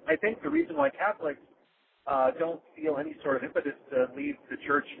 I think the reason why Catholics don't feel any sort of impetus to leave the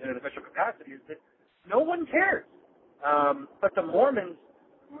church in an official capacity is that no one cares. But the Mormons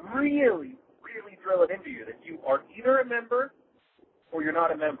really, really drill it into you that you are either a member or you're not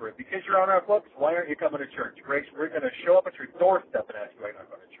a member. Because you're on our books, why aren't you coming to church? Grace, we're going to show up at your doorstep and ask you why you're not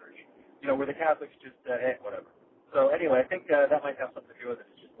going to church. Where the Catholics just, hey, whatever. So anyway, I think that might have something to do with it.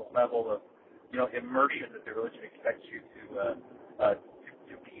 It's just the level of, immersion that the religion expects you to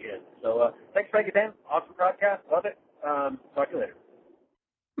be in. So thanks, Frank and Dan. Awesome broadcast. Love it. Talk to you later.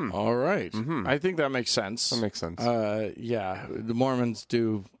 All right. Mm-hmm. I think that makes sense. That makes sense. Yeah, the Mormons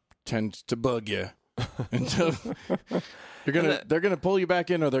do tend to bug you until they're gonna pull you back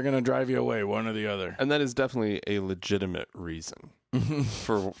in or they're gonna drive you away, one or the other. And that is definitely a legitimate reason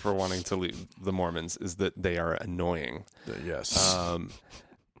for wanting to leave the Mormons, is that they are annoying. Yes.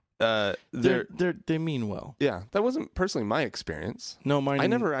 They mean well. Yeah, that wasn't personally my experience. No, mine. I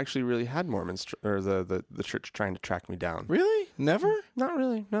never actually really had Mormons or the church trying to track me down. Really? Never? Not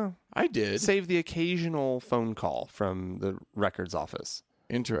really. No, I did. Save the occasional phone call from the records office.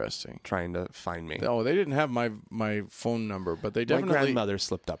 Interesting. Trying to find me. Oh, they didn't have my phone number, but they definitely. My grandmother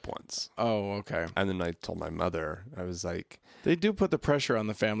slipped up once. Oh, okay. And then I told my mother. I was like, they do put the pressure on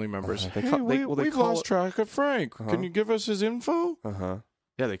the family members. We've call lost track of Frank. Can you give us his info?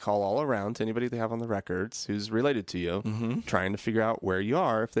 Yeah, they call all around to anybody they have on the records who's related to you, trying to figure out where you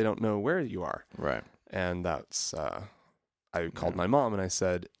are if they don't know where you are. Right. And that's, I called my mom and I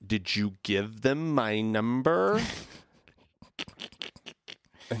said, did you give them my number?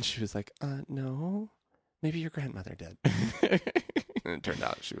 And she was like, no, maybe your grandmother did. And it turned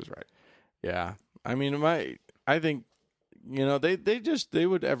out she was right. Yeah. I mean, I think, they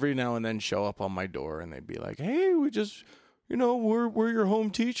would every now and then show up on my door and they'd be like, hey, we just, we're your home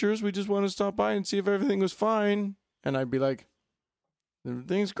teachers. We just want to stop by and see if everything was fine. And I'd be like,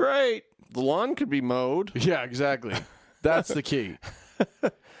 everything's great. The lawn could be mowed. Yeah, exactly. That's the key.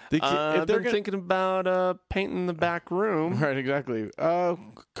 If they're thinking about painting the back room. Right, exactly.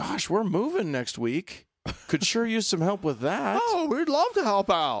 Gosh, we're moving next week. Could sure use some help with that. Oh, we'd love to help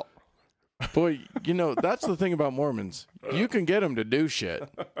out. Boy, that's the thing about Mormons. You can get them to do shit.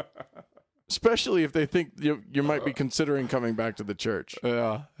 Especially if they think you might be considering coming back to the church.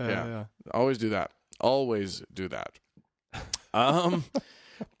 Yeah. Always do that. Always do that.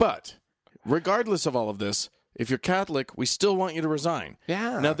 But regardless of all of this, if you're Catholic, we still want you to resign.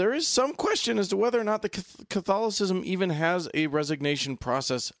 Yeah. Now, there is some question as to whether or not the Catholicism even has a resignation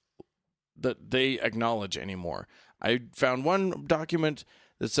process that they acknowledge anymore. I found one document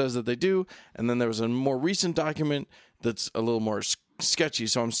that says that they do, and then there was a more recent document that's a little more sketchy,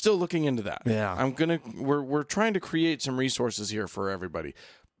 so I'm still looking into that. Yeah. We're trying to create some resources here for everybody.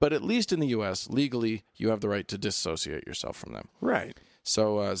 But at least in the U.S., legally, you have the right to dissociate yourself from them. Right.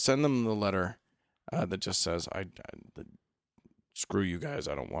 So send them the letter that just says, screw you guys,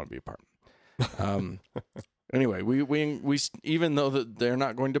 I don't want to be a part. Anyway, we even though that they're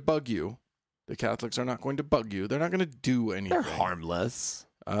not going to bug you, the Catholics are not going to bug you. They're not going to do anything. They're harmless.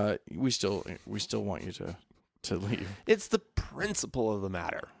 We still want you to leave. It's the principle of the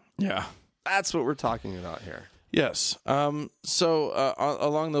matter. Yeah. That's what we're talking about here. Yes. So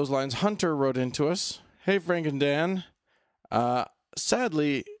along those lines, Hunter wrote into us, hey, Frank and Dan.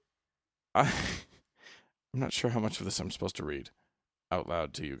 Sadly, I'm not sure how much of this I'm supposed to read. out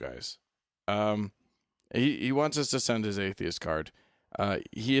loud to you guys. He wants us to send his atheist card.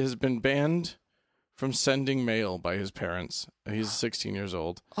 He has been banned from sending mail by his parents. He's 16 years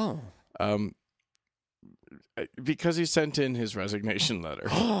old. Oh. Because he sent in his resignation letter.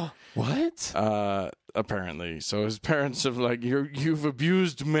 What? Apparently. So his parents have like, you've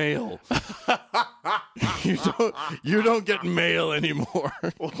abused mail. you don't get mail anymore.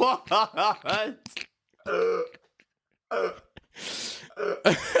 What?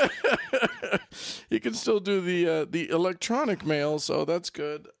 He can still do the electronic mail, so that's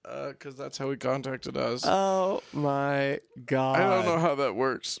good, because that's how he contacted us. Oh my God! I don't know how that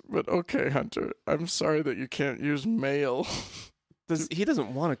works, but okay, Hunter. I'm sorry that you can't use mail. He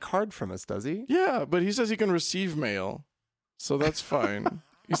doesn't want a card from us, does he? Yeah, but he says he can receive mail, so that's fine.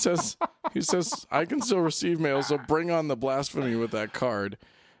 He says I can still receive mail, so bring on the blasphemy with that card.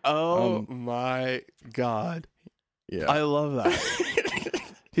 Oh my God! Yeah, I love that.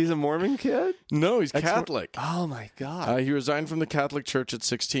 He's a Mormon kid? No, he's Catholic. Oh my God! He resigned from the Catholic Church at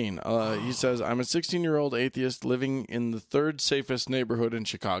 16. He says, "I'm a 16-year-old atheist living in the third safest neighborhood in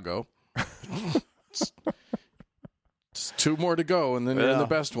Chicago." Just 2 more to go, and then you're in the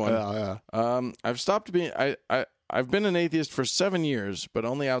best one. Yeah. I've stopped being. I've been an atheist for 7 years, but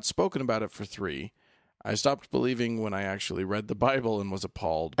only outspoken about it for 3. I stopped believing when I actually read the Bible and was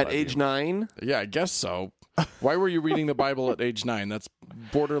appalled. At age 9? Yeah, I guess so. Why were you reading the Bible at age 9? That's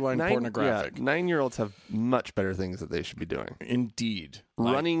borderline pornographic. Yeah, 9-year-olds have much better things that they should be doing. Indeed.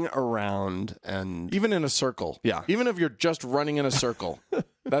 Running around and... Even in a circle. Yeah. Even if you're just running in a circle.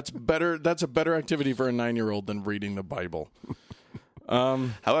 That's better. That's a better activity for a 9-year-old than reading the Bible.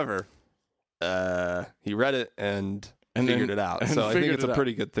 However, he read it and figured it out. So I think it's a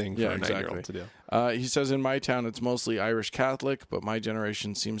pretty good thing for a 9-year-old to do. He says, in my town, it's mostly Irish Catholic, but my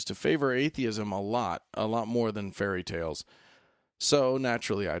generation seems to favor atheism a lot more than fairy tales. So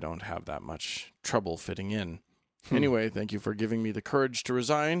naturally, I don't have that much trouble fitting in. Anyway, thank you for giving me the courage to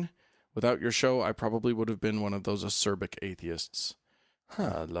resign. Without your show, I probably would have been one of those acerbic atheists.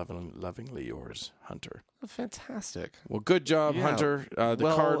 Lovingly yours, Hunter. Fantastic. Well, good job, Hunter. The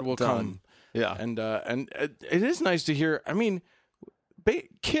card will come. Yeah. And it is nice to hear. I mean,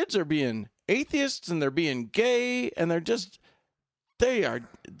 kids are being atheists and they're being gay and the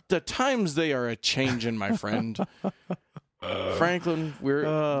times they are a changing, my friend. Franklin,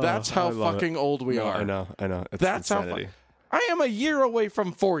 that's how fucking old we are. I know. It's that's insanity. I am a year away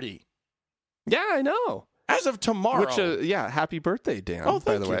from 40. Yeah, I know. As of tomorrow. Which, happy birthday, Dan,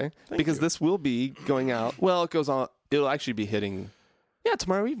 by the way. Because this will be going out. Well, it goes on. It'll actually be hitting,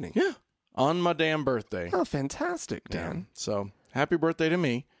 tomorrow evening. Yeah. On my damn birthday. Oh, fantastic, Dan. Yeah. So, happy birthday to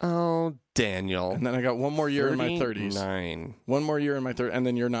me. Oh, Daniel. And then I got one more year in my 30s. 39. One more year in my 30s. And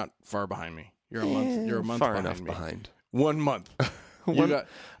then you're not far behind me. You're a month far behind enough me. behind. 1 month.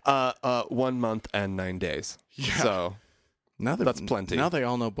 1 month and 9 days. Yeah. So that's plenty. Now they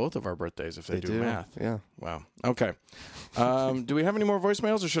all know both of our birthdays if they do math. Yeah. Wow. Okay. Do we have any more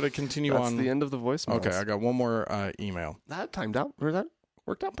voicemails or should I continue on? That's the end of the voicemails. Okay, I got one more email. That timed out. Or that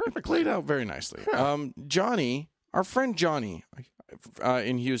worked out perfectly. Played out very nicely. Yeah. Johnny, our friend Johnny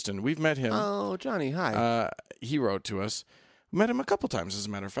in Houston, we've met him. Oh, Johnny, hi. He wrote to us. Met him a couple times, as a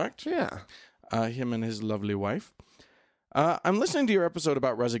matter of fact. Yeah. Him and his lovely wife. I'm listening to your episode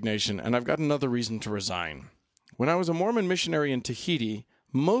about resignation, and I've got another reason to resign. When I was a Mormon missionary in Tahiti,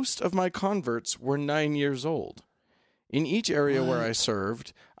 most of my converts were 9 years old. In each area where I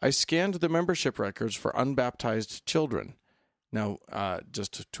served, I scanned the membership records for unbaptized children. Now,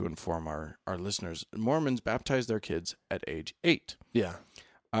 just to inform our listeners, Mormons baptize their kids at age 8. Yeah.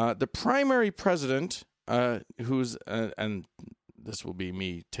 The primary president, who's, and this will be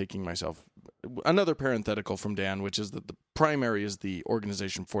me taking myself, another parenthetical from Dan, which is that the primary is the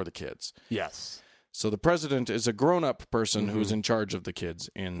organization for the kids. Yes. So the president is a grown-up person who's in charge of the kids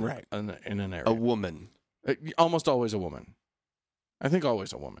in an area. A woman. Almost always a woman. I think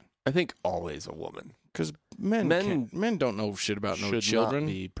always a woman. Because men don't know shit about no children. Should not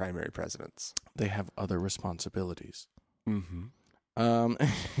be primary presidents. They have other responsibilities. Mm-hmm.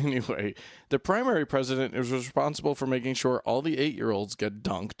 Anyway, the primary president is responsible for making sure all the 8-year-olds get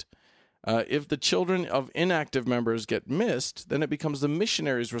dunked. If the children of inactive members get missed, then it becomes the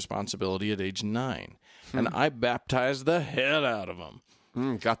missionary's responsibility at age 9. And I baptized the hell out of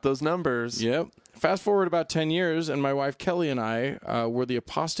them. Got those numbers. Yep. Fast forward about 10 years, and my wife Kelly and I were the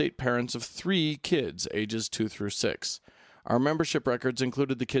apostate parents of 3 kids, ages 2 through 6. Our membership records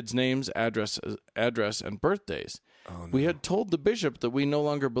included the kids' names, address, and birthdays. Oh, no. We had told the bishop that we no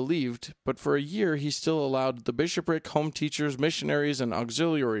longer believed, but for a year he still allowed the bishopric, home teachers, missionaries, and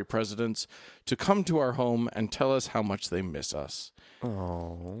auxiliary presidents to come to our home and tell us how much they miss us.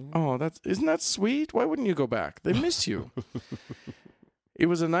 Oh, isn't that sweet? Why wouldn't you go back? They miss you. It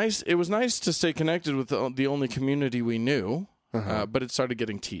was nice to stay connected with the only community we knew, but it started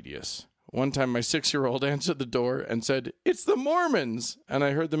getting tedious. One time, my 6-year-old answered the door and said, "It's the Mormons," and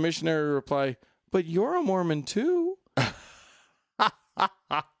I heard the missionary reply, "But you're a Mormon too."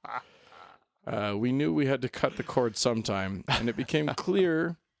 We knew we had to cut the cord sometime, and it became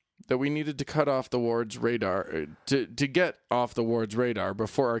clear that we needed to cut off the ward's radar to get off the ward's radar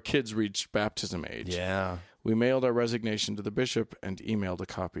before our kids reached baptism age. Yeah. We mailed our resignation to the bishop and emailed a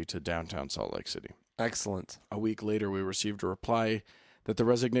copy to downtown Salt Lake City. Excellent. A week later, we received a reply that the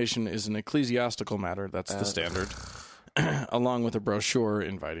resignation is an ecclesiastical matter. That's the standard. Along with a brochure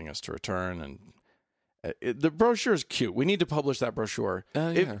inviting us to return. And the brochure is cute. We need to publish that brochure.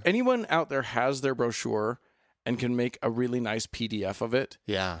 If anyone out there has their brochure and can make a really nice PDF of it,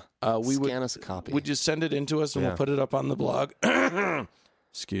 scan us a copy. Would you send it in to us and we'll put it up on the blog?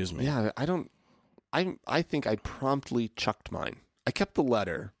 Excuse me. Yeah, I think I promptly chucked mine. I kept the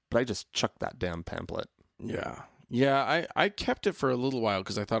letter, but I just chucked that damn pamphlet. Yeah. Yeah, I kept it for a little while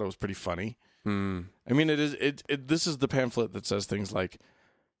because I thought it was pretty funny. I mean, this is the pamphlet that says things like,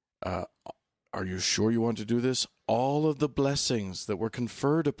 "Are you sure you want to do this? All of the blessings that were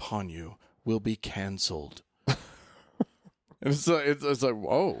conferred upon you will be canceled." And it's like,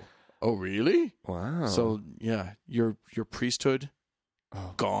 oh, really? Wow. So yeah, your priesthood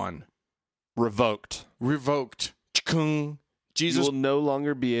gone, revoked. Chikung. Jesus will no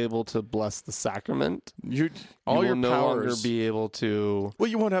longer be able to bless the sacrament. You will your no powers, longer be able to. Well,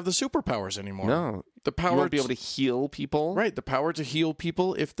 you won't have the superpowers anymore. No, the power. You won't be able to heal people. Right, the power to heal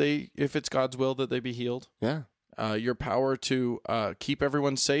people if it's God's will that they be healed. Yeah. Your power to keep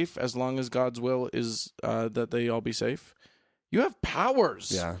everyone safe as long as God's will is that they all be safe. You have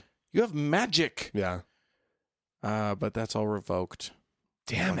powers. Yeah. You have magic. Yeah. But that's all revoked.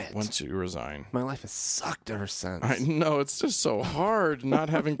 Damn it. Once you resign. My life has sucked ever since. I know, it's just so hard not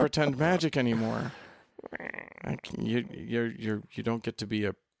having pretend magic anymore. You don't get to be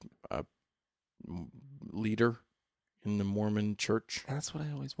a leader in the Mormon church. That's what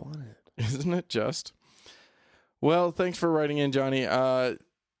I always wanted. Isn't it just? Well, thanks for writing in, Johnny.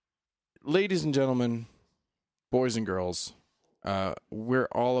 Ladies and gentlemen, boys and girls, we're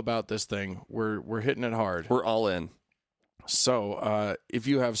all about this thing. We're hitting it hard. We're all in. So, if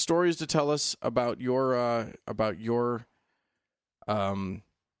you have stories to tell us about your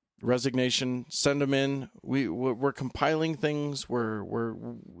resignation, send them in. We're compiling things.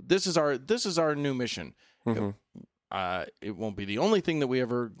 This is our new mission. Mm-hmm. It won't be the only thing that we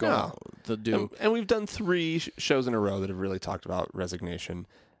ever go to do. And we've done 3 shows in a row that have really talked about resignation.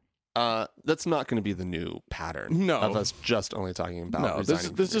 That's not going to be the new pattern. No. Of us just only talking about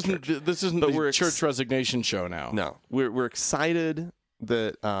resigning. This isn't the church resignation show now. No, we're excited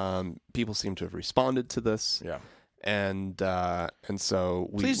that people seem to have responded to this. Yeah, and so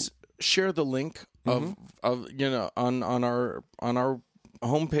please share the link of on our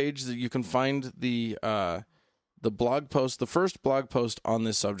homepage that you can find the blog post, the first blog post on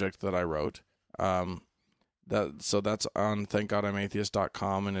this subject that I wrote. That's on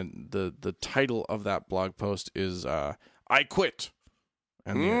thankgodimatheist.com, and the title of that blog post is "I Quit,"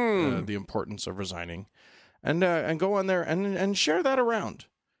 and the importance of resigning, and go on there and share that around.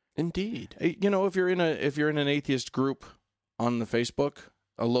 Indeed, if you're in an atheist group on the Facebook,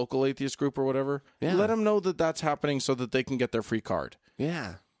 a local atheist group or whatever, let them know that that's happening so that they can get their free card.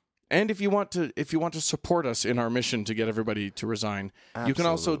 Yeah. And if you want to support us in our mission to get everybody to resign, you can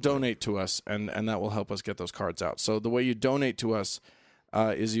also donate to us, and that will help us get those cards out. So the way you donate to us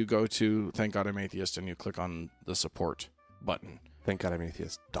is you go to Thank God I'm Atheist and you click on the support button.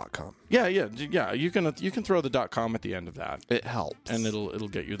 ThankGodI'mAtheist.com. Yeah. You can throw the .com at the end of that. It helps, and it'll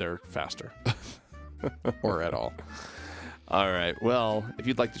get you there faster, or at all. All right. Well, if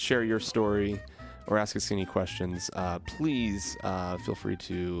you'd like to share your story or ask us any questions, please feel free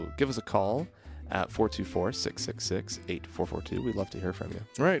to give us a call at 424-666-8442. We'd love to hear from you.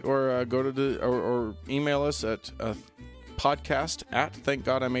 Right, or go to or email us at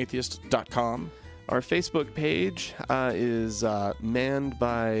podcast@thankgodimatheist.com. Our Facebook page is manned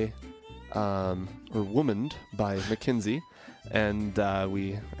by or womaned by Mackenzie. And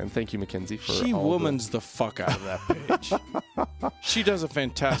thank you, Mackenzie, for She all womans the fuck out of that page. She does a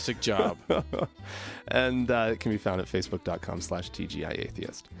fantastic job. And it can be found at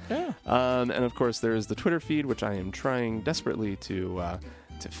facebook.com/TGIAtheist. Yeah. And of course, there is the Twitter feed, which I am trying desperately to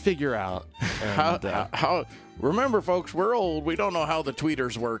figure out. And, how? Remember, folks, we're old. We don't know how the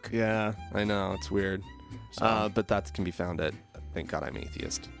tweeters work. Yeah, I know. It's weird. But that can be found at Thank God I'm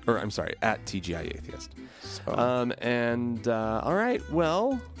Atheist. Or, I'm sorry, at TGI Atheist. So. All right,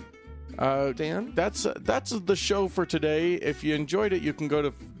 well, Dan? That's the show for today. If you enjoyed it, you can go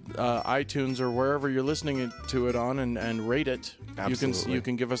to iTunes or wherever you're listening to it on and rate it. Absolutely. You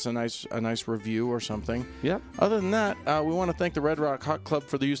can give us a nice review or something. Yep. Other than that, we want to thank the Red Rock Hot Club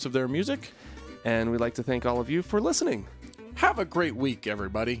for the use of their music. And we'd like to thank all of you for listening. Have a great week,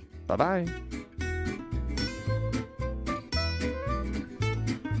 everybody. Bye-bye.